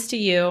happens to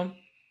you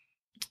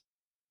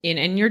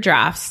in your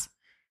drafts,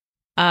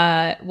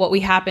 what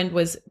happened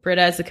was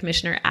Britta, as the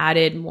commissioner,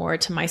 added more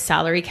to my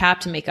salary cap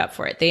to make up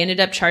for it. They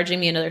ended up charging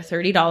me another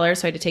 $30,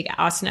 so I had to take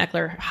Austin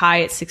Eckler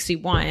high at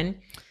 61.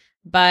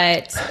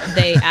 But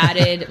they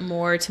added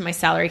more to my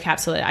salary cap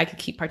so that I could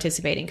keep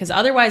participating. Because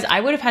otherwise, I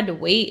would have had to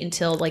wait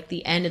until like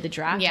the end of the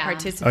draft to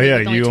participate. Oh yeah,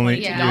 with you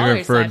only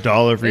 $22 for left.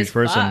 $1 for It each was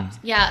person. fucked.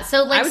 Yeah.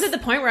 So like, I was at the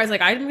point where I was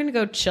like, I'm going to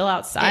go chill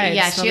outside.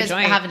 yeah, smoke she a was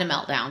joint. having a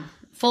meltdown.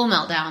 Full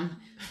meltdown.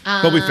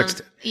 But we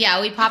fixed it.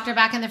 Yeah, we popped her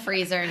back in the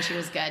freezer and she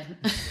was good.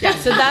 Yeah,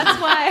 so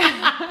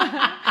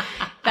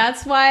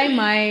that's why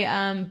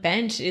my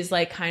bench is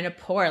like kind of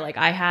poor. Like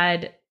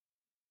I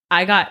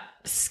got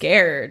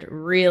scared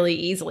really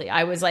easily.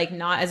 I was like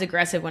not as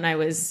aggressive when I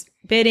was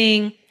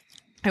bidding.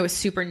 I was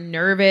super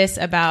nervous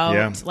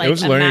about like it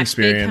was a a learning max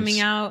bid experience. coming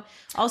out.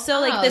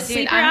 Also, like the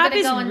Sleeper I'm app gonna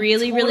is go in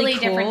really, totally really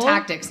cool. different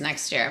tactics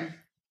next year.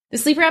 The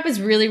Sleeper app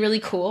is really, really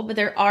cool, but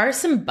there are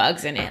some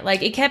bugs in it.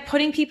 Like it kept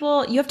putting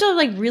people, you have to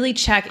like really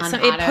check.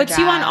 It puts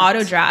you on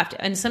auto draft,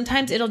 and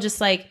sometimes it'll just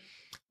like,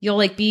 you'll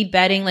like be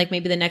betting like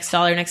maybe the next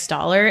dollar,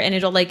 and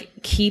it'll like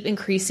keep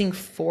increasing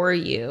for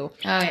you.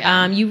 Oh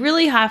yeah. You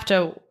really have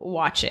to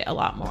watch it a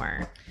lot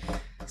more.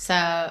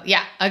 So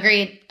yeah,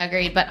 agreed.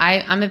 But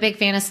I'm a big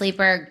fan of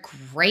Sleeper.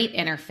 Great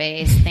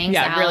interface. Thanks,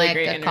 Yeah, Alec, really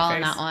great for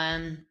calling interface. that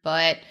one.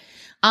 But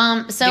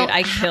so Dude,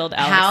 I killed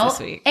Alex how this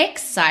week.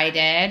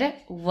 excited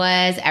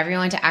was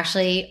everyone to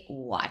actually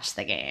watch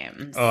the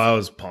games? Oh, I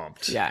was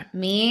pumped. Yeah.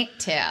 Me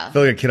too. I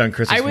feel like a kid on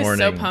Christmas I was morning.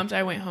 so pumped.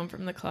 I went home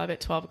from the club at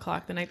 12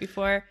 o'clock the night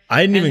before.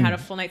 I didn't even had a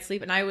full night's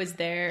sleep, and I was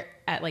there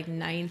at like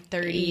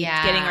 9:30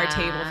 Yeah. getting our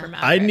table for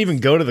Mavericks. I didn't even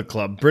go to the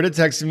club. Britta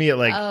texted me at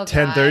like Oh,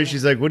 10:30. God.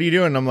 She's like, "What are you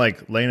doing?" I'm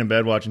like, laying in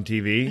bed watching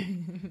TV.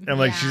 And I'm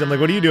like, I'm like,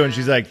 "What are you doing?"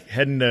 She's like,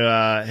 heading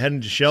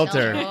to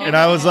shelter. And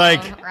I was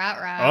like,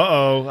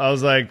 "Uh-oh." I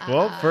was like,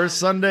 "Well, first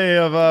Sunday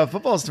of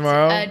football's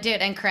tomorrow."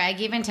 Dude, and Craig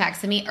even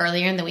texted me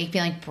earlier in the week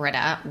being like,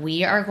 Britta,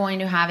 we are going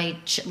to have a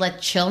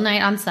chill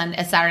night on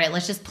Saturday.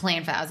 Let's just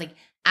plan for that. I was like,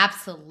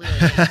 absolutely.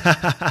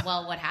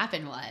 Well, what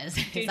happened was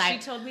Dude, she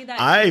told me that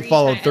I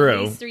followed through. at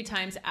least 3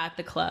 times at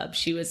the club.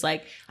 She was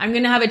like, I'm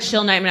going to have a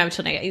chill night. I'm going to have a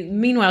chill night.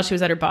 Meanwhile, she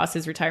was at her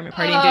boss's retirement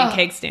party and doing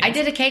cake stands. I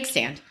did a cake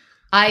stand.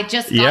 I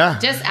just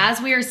just as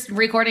we were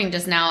recording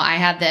just now, I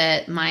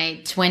had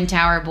my Twin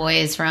Tower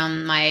boys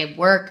from my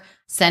work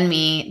send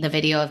me the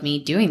video of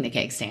me doing the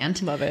cake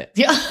stand. Love it.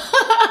 Yeah.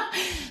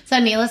 So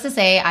needless to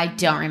say, I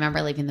don't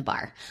remember leaving the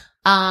bar.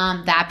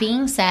 That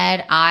being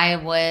said, I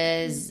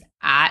was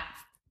at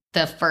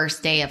the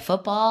first day of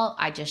football.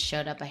 I just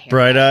showed up a hair.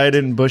 Bright-eyed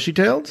and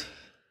bushy-tailed?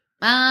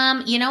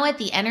 You know what?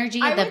 The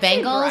energy of the would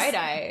say Bengals.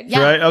 bright-eyed. Yeah,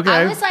 Right, okay.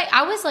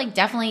 I was like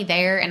definitely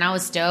there, and I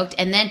was stoked.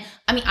 And then,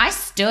 I mean, I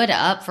stood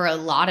up for a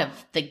lot of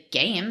the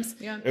games.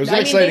 Yeah. It was an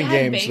exciting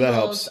they had game, so that Bengals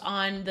helps.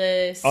 On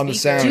the On the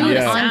speaker, sound, Dude,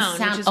 yeah. on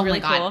sound. which is Oh my really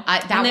God. cool.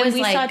 That and then was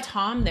we like- saw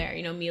Tom there.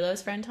 You know,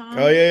 Milo's friend Tom.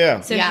 Oh, yeah.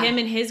 So Yeah. him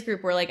and his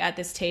group were like at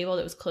this table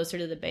that was closer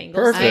to the Bengals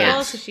Perfect.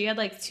 table. So she had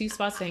like 2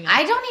 spots to hang out.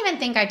 I don't even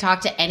think I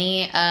talked to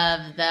any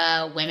of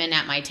the women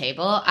at my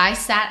table. I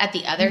sat at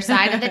the other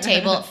side of the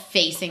table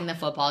facing the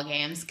football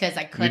games because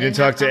I couldn't. You didn't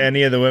talk have to them.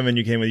 any of the women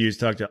you came with. You just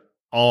talked to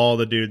all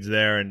the dudes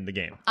there in the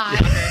game.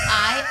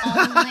 I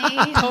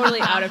only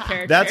Totally out of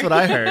character. That's what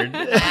I heard.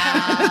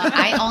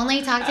 I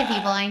only talked to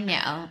people I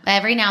knew.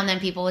 Every now and then,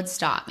 people would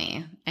stop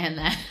me, and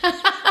then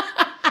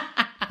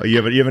Oh, you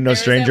have a no There was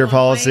stranger at one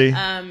policy?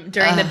 point,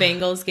 during the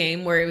Bengals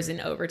game where it was in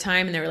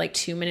overtime and there were like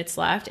 2 minutes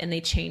left and they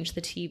changed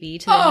the TV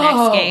to the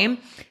next game.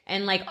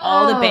 And like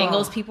all the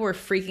Bengals people were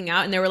freaking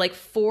out and there were like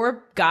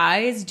 4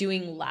 guys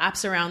doing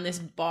laps around this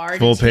bar. to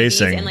Full TVs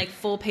pacing. And like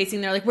full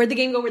pacing. They're like, where'd the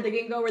game go? Where'd the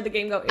game go? Where'd the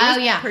game go? It oh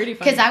was yeah, pretty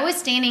funny. because I was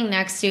standing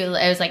next to.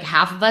 It was like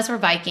half of us were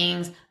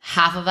Vikings,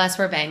 half of us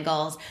were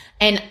Bengals,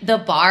 and the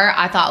bar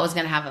I thought was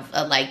gonna have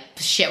a like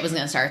shit was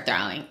gonna start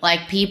throwing.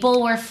 Like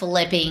people were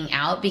flipping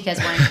out because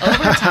we're in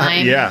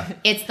overtime. Yeah.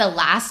 It's the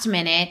last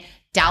minute.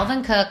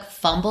 Dalvin Cook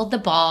fumbled the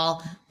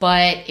ball,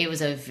 but it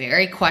was a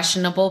very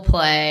questionable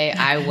play.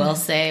 I will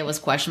say it was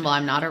questionable.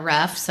 I'm not a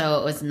ref, so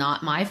it was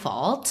not my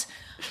fault.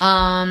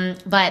 But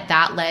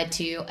that led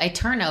to a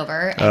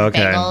turnover and Okay.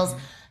 Bengals.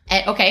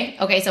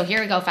 Okay. So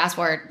here we go. Fast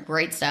forward.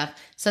 Great stuff.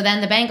 So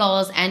then the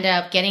Bengals end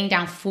up getting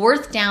down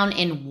 4th down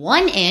in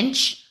 1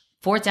 inch.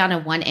 4th down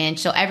in 1 inch.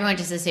 So everyone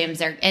just assumes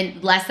they're in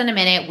less than a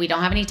minute. We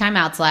don't have any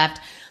timeouts left.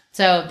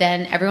 So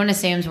then everyone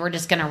assumes we're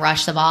just going to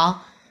rush the ball.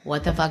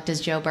 What the fuck does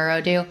Joe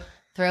Burrow do?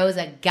 Throws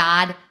a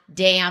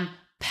goddamn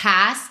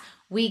pass.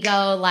 We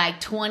go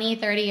like 20,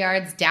 30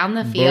 yards down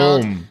the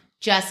field. Boom.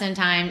 Just in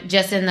time.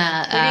 Just in the.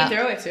 Who did he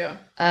throw it to?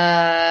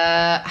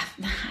 I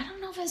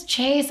don't know if it's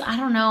Chase. I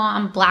don't know.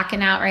 I'm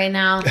blacking out right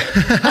now.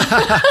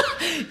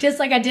 Just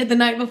like I did the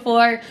night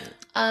before.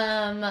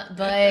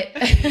 But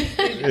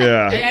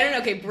Yeah. I don't know.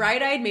 Okay,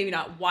 bright-eyed, maybe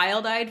not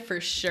wild-eyed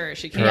for sure.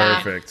 She came.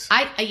 Perfect.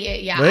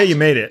 Yeah. Well, hey, you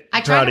made it.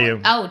 I Proud tried of to,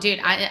 you. Oh, dude.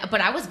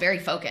 But I was very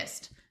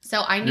focused.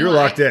 So I knew You were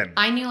locked in.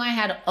 I knew I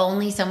had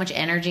only so much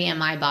energy in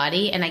my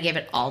body, and I gave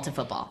it all to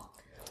football.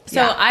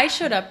 So I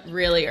showed up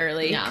really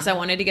early Yeah. because I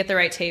wanted to get the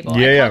right table.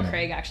 Yeah, I yeah. called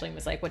Craig actually and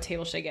was like, what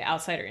table should I get,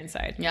 outside or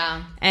inside?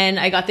 Yeah. And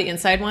I got the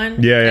inside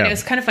one. Yeah, And yeah. it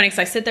was kind of funny because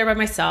I sit there by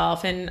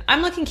myself and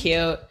I'm looking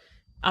cute.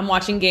 I'm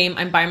watching game.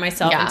 I'm by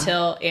myself Yeah.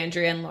 until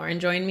Andrea and Lauren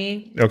join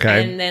me.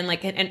 Okay. And then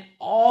and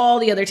all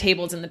the other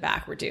tables in the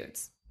back were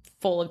dudes.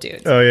 Full of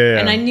dudes. Oh, yeah, yeah.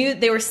 And I knew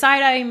they were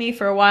side-eyeing me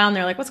for a while and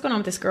they're like, what's going on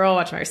with this girl?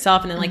 Watching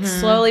herself. And then like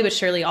slowly but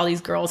surely all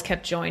these girls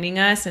kept joining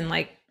us and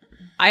like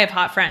I have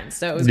hot friends.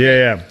 So it was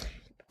Yeah,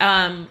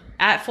 yeah.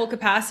 at full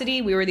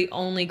capacity, we were the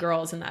only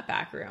girls in that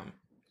back room.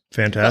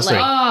 Fantastic.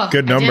 But, like,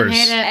 Good I didn't numbers.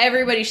 hate it.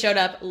 Everybody showed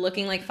up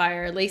looking like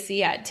fire. Lacey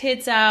had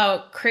tits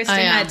out. Kristen Oh,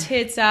 yeah. had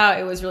tits out.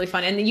 It was really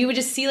fun. And then you would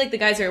just see like the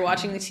guys who are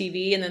watching the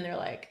TV and then they're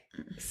like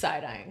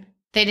side-eyeing.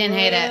 They didn't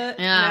hate it.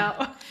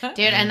 Yeah. No.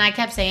 Dude, and I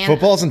kept saying,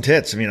 Footballs and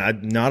tits. I mean, I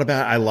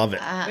love it.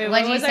 Wait,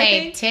 what'd you was I say?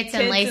 saying? Tits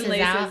and laces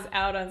out?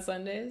 out on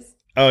Sundays.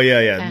 Oh, yeah,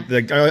 yeah.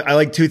 Like, I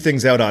like 2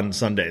 things out on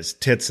Sundays: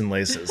 tits and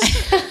laces.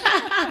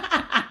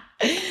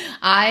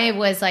 I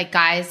was like,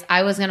 guys,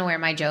 I was going to wear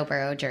my Joe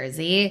Burrow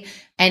jersey.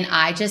 And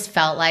I just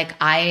felt like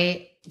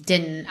I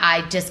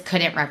just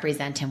couldn't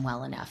represent him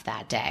well enough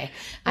that day.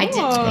 I did.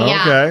 Oh.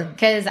 Yeah. Okay.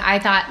 Because I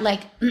thought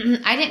like,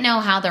 I didn't know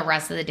how the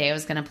rest of the day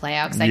was going to play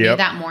out. Because I knew Yep.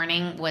 that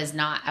morning I was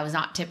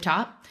not tip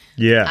top.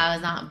 Yeah. I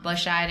was not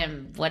bush-eyed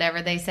and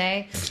whatever they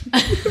say.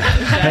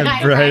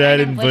 Bright-eyed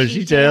and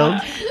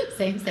bushy-tailed.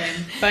 Same.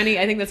 Bunny.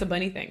 I think that's a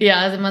bunny thing.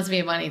 Yeah, it must be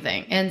a funny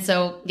thing. And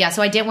so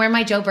I didn't wear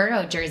my Joe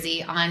Burrow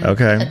jersey on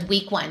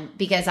week 1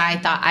 because I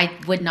thought I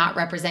would not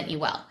represent you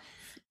well.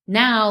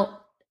 Now,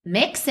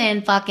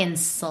 Mixon fucking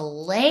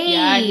slayed.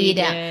 Yeah, he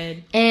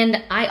did.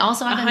 And I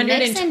also have a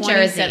Mixon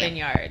 127 jersey.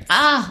 yards.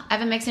 I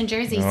have a Mixon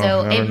jersey. Oh, So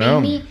I it don't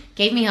know.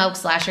 gave me hope.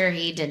 Slasher,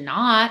 he did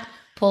not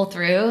pull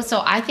through.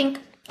 So I think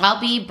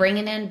I'll be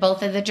bringing in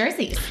both of the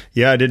jerseys.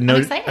 Yeah, I didn't know.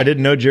 excited. I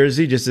didn't know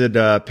jersey. Just did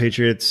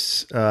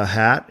Patriots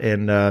hat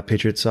and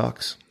Patriots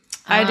socks.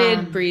 I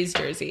did Bree's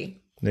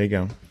jersey. There you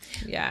go.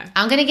 Yeah.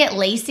 I'm going to get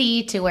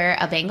Lacey to wear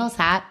a Bengals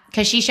hat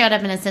because she showed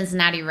up in a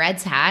Cincinnati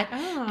Reds hat.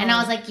 Oh. And I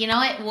was like, you know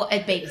what? Well,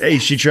 it baby Hey,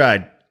 steps. she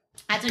tried.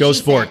 That's what Go she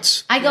said.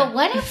 Sports. I go,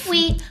 what if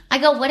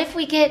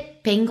we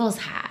get Bengals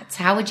hats?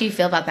 How would you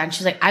feel about that? And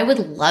she's like, I would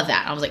love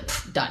that. I was like,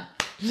 done.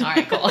 All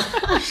right, cool.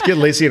 Just get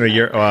Lacey in a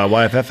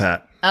YFF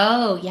hat.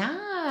 Oh, yeah.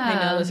 I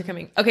know those are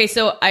coming. Okay,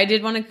 so I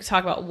did want to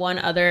talk about one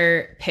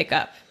other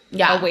pickup.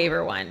 Yeah. A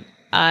waiver one.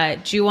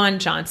 Juwan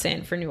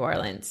Johnson for New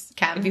Orleans.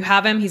 Okay. If you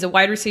have him, he's a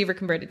wide receiver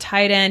converted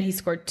tight end. He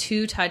scored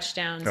 2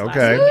 touchdowns last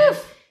Okay. weekend.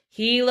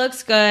 He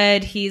looks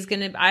good.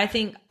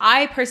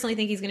 I personally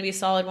think he's gonna be a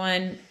solid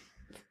one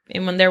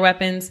in one of their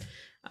weapons.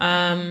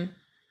 I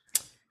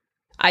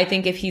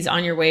think if he's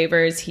on your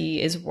waivers,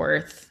 he's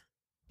worth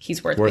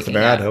an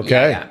ad.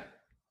 Okay. Yeah.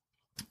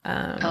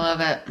 I love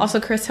it. Also,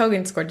 Chris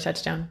Hogan scored a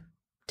touchdown.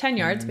 10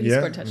 yards, but he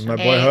scored a touchdown.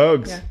 My boy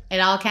Hogs. Yeah. It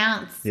all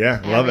counts.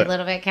 Yeah, love Every it.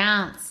 little bit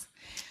counts.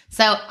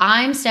 So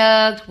I'm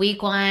stoked.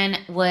 Week 1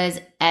 was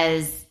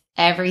as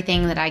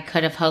everything that I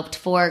could have hoped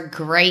for.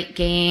 Great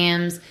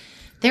games.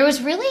 There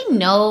was really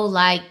no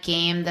like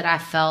game that I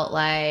felt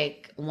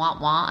like want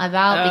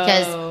about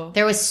because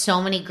there was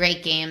so many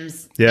great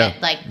games. Yeah,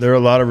 there were a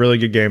lot of really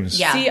good games.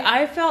 Yeah. See,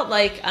 I felt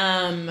like,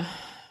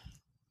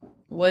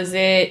 was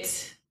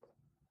it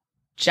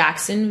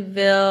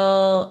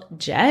Jacksonville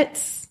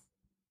Jets?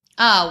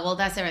 Oh, well,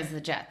 that's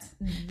the Jets.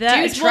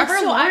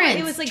 Trevor Lawrence.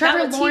 It was like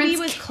Trevor that Lawrence TV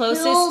was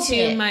closest to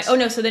it. my. Oh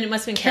no, so then it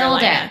must have been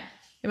Carolina.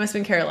 It must have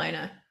been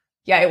Carolina.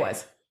 Yeah, it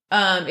was.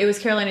 It was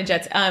Carolina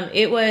Jets.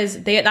 It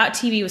was that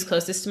TV was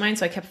closest to mine,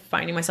 so I kept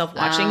finding myself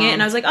watching it,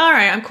 and I was like, all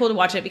right, I'm cool to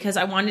watch it because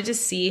I wanted to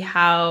see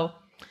how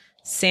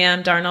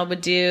Sam Darnold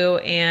would do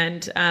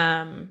and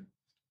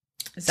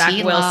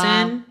Zach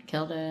Wilson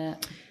killed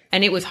it.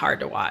 And it was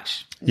hard to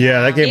watch.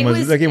 Yeah, that game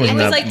was It was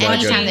not like not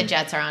anytime good. the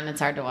Jets are on, it's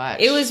hard to watch.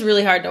 It was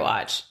really hard to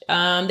watch.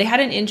 They had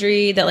an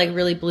injury that like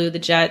really blew the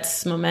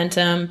Jets'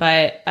 momentum,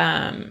 but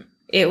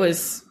it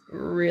was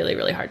really,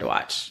 really hard to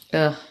watch.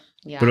 Ugh.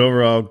 Yeah. But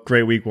overall,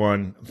 great week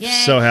 1. Yay.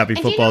 So happy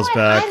And football's you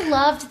know what? back. I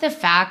loved the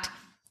fact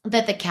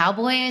that the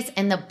Cowboys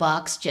and the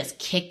Bucks just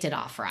kicked it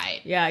off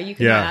right. Yeah, you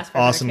can ask for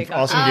awesome another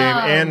kickoff. game. Oh,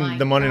 And my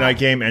the Monday God. night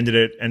game ended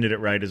it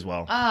right as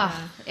well.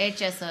 Oh, it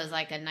just was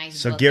like a nice.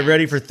 So bookend. get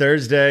ready for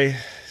Thursday.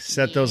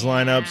 Set those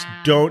lineups.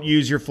 Don't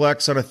use your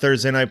flex on a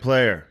Thursday night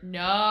player.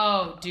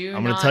 No, do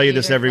I'm going to tell you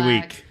this every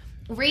week.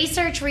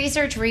 Research.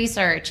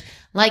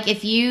 Like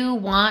if you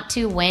want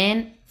to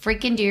win,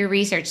 freaking do your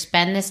research.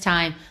 Spend this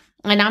time.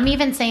 And I'm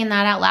even saying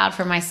that out loud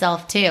for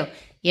myself too.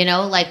 You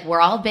know, like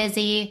we're all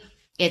busy.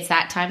 It's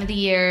that time of the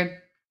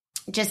year.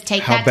 Just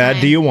take How that bad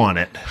time. do you want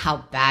it? How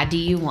bad do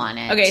you want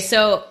it? Okay,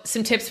 so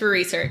some tips for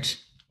research.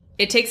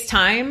 It takes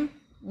time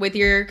with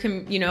your,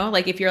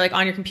 like if you're like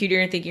on your computer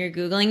and thinking you're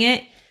Googling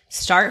it,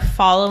 start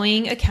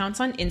following accounts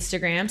on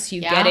Instagram so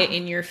you get it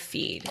in your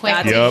feed. Quick.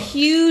 That's Yep. a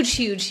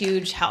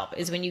huge help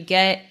is when you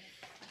get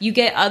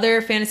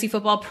other fantasy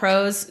football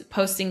pros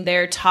posting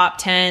their top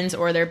 10s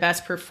or their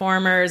best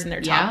performers and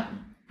their top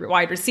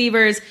wide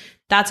receivers.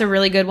 That's a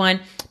really good one.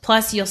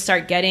 Plus, you'll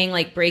start getting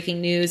like breaking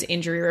news,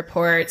 injury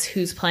reports,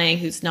 who's playing,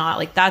 who's not.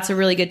 Like that's a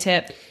really good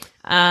tip.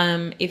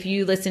 If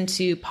you listen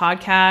to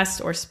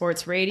podcasts or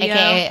sports radio,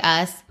 AKA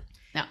us.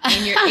 No.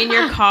 in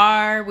your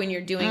car, when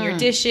you're doing your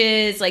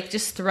dishes, like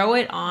just throw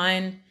it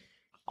on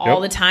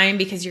all the time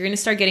because you're going to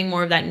start getting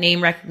more of that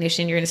name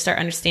recognition. You're going to start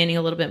understanding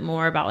a little bit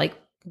more about like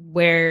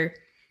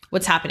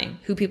what's happening,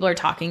 who people are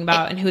talking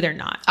about and who they're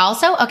not.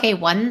 Also, okay,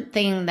 one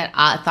thing that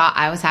I thought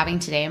I was having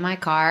today in my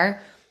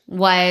car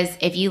was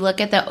if you look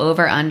at the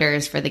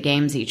over-unders for the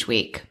games each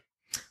week.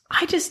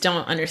 I just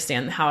don't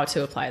understand how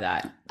to apply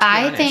that. to be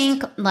I honest.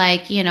 think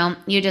like,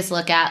 you just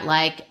look at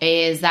like,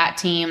 is that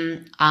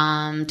team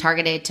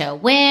targeted to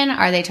win?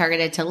 Are they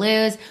targeted to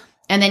lose?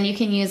 And then you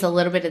can use a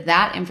little bit of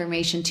that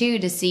information too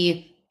to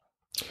see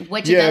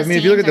which of those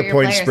if you look at teams are the your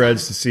point players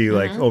spreads on. to see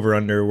like over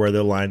under where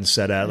the line's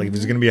set at, like if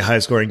there's going to be a high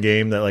scoring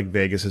game that like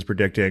Vegas is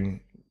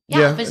predicting.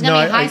 Yeah, if it's going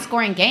to be a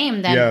high-scoring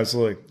game, then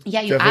absolutely.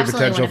 Yeah, you Definitely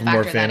absolutely potential want for to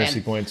more factor that fantasy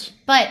in. points.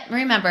 But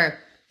remember,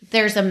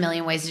 there's a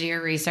million ways to do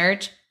your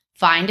research.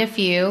 Find a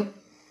few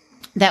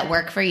that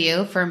work for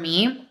you. For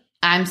me,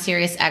 I'm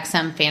Sirius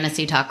XM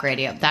Fantasy Talk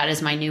Radio. That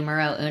is my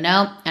numero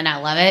uno, and I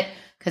love it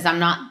because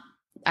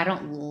I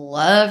don't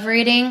love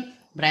reading,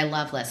 but I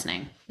love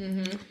listening.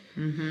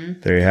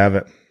 There you have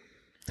it.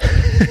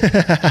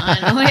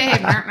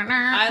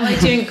 I like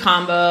doing a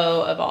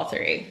combo of all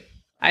three.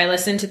 I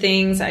listen to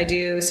things, I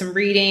do some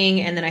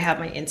reading, and then I have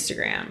my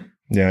Instagram.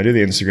 Yeah, I do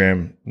the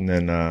Instagram and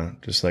then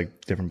just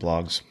like different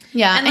blogs.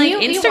 Yeah, And like you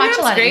watch a Instagram's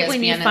lot of great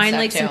when you ESPN and find stuff,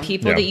 like some too.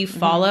 people Yeah. that you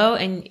follow,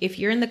 and if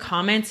you're in the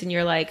comments and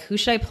you're like, "Who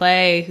should I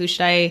play? Who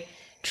should I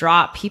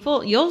drop?"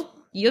 People, you'll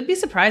be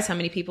surprised how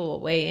many people will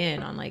weigh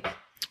in on like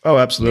Oh,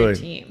 your absolutely.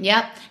 team.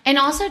 Yep. And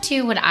also,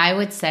 too, what I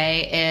would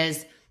say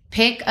is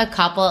pick a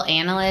couple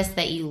analysts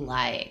that you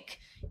like,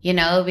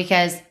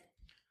 because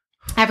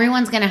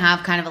everyone's going to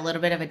have kind of a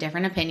little bit of a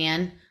different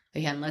opinion.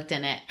 We hadn't looked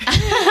in it.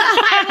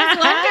 I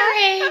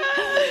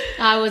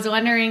was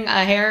wondering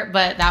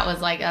but that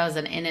was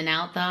an in and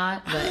out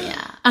thought. But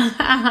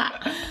yeah.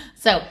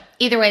 So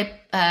either way,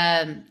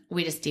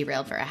 we just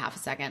derailed for a half a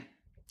second.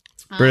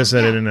 Britta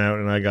said in and out,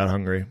 and I got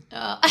hungry.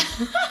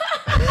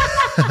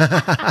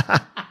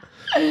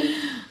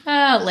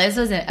 Oh, Liz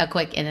was a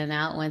quick in and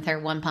out with her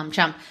one pump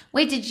chump.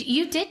 Wait,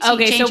 you did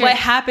Okay, change so your- what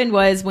happened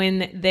was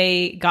when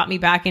they got me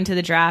back into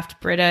the draft,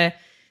 Britta,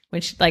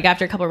 when she, like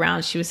after a couple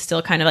rounds, she was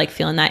still kind of like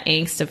feeling that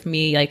angst of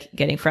me like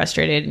getting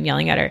frustrated and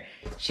yelling at her.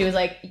 She was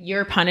like,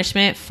 "Your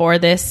punishment for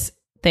this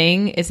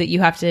thing is that you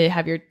have to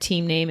have your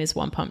team name is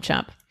One Pump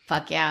Chump."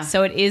 Fuck yeah.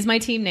 So it is my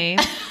team name,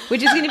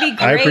 which is going to be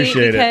I great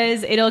appreciate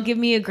because it'll give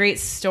me a great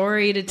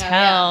story to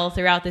tell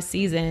throughout the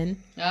season.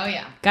 Oh,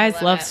 yeah.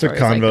 Guys love it. stories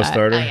It's a convo like that.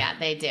 starter. Oh, yeah,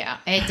 they do.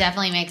 It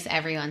definitely makes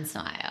everyone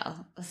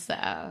smile.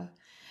 So,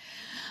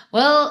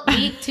 well,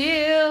 week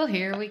 2,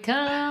 here we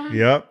come.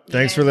 Yep.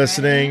 Thanks for guys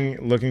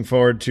listening. Looking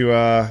forward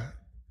to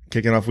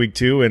kicking off week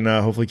 2 and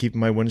hopefully keeping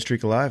my win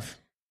streak alive.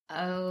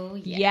 Oh,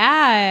 yeah.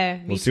 Yeah.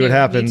 We'll see what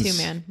happens. Me too,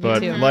 man. Me But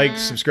too. like,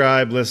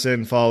 subscribe,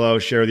 listen, follow,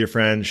 share with your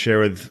friends, share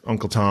with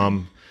Uncle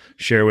Tom,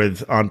 share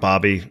with Aunt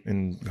Bobby,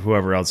 and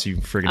whoever else you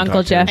friggin'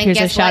 Uncle talk Jeff. to. And Here's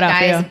a guess shout what,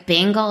 out for guys?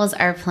 Bengals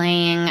are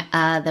playing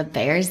the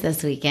Bears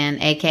this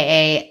weekend,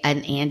 a.k.a.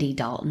 an Andy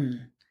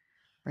Dalton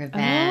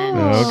revenge.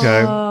 Oh,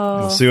 okay.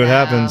 We'll see what So-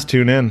 happens.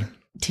 Tune in.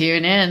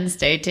 Tune in.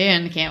 Stay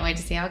tuned. Can't wait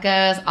to see how it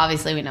goes.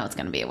 Obviously, we know it's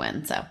going to be a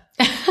win. So, all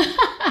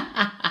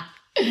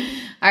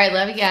right.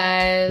 Love you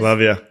guys. Love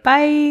ya.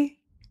 Bye.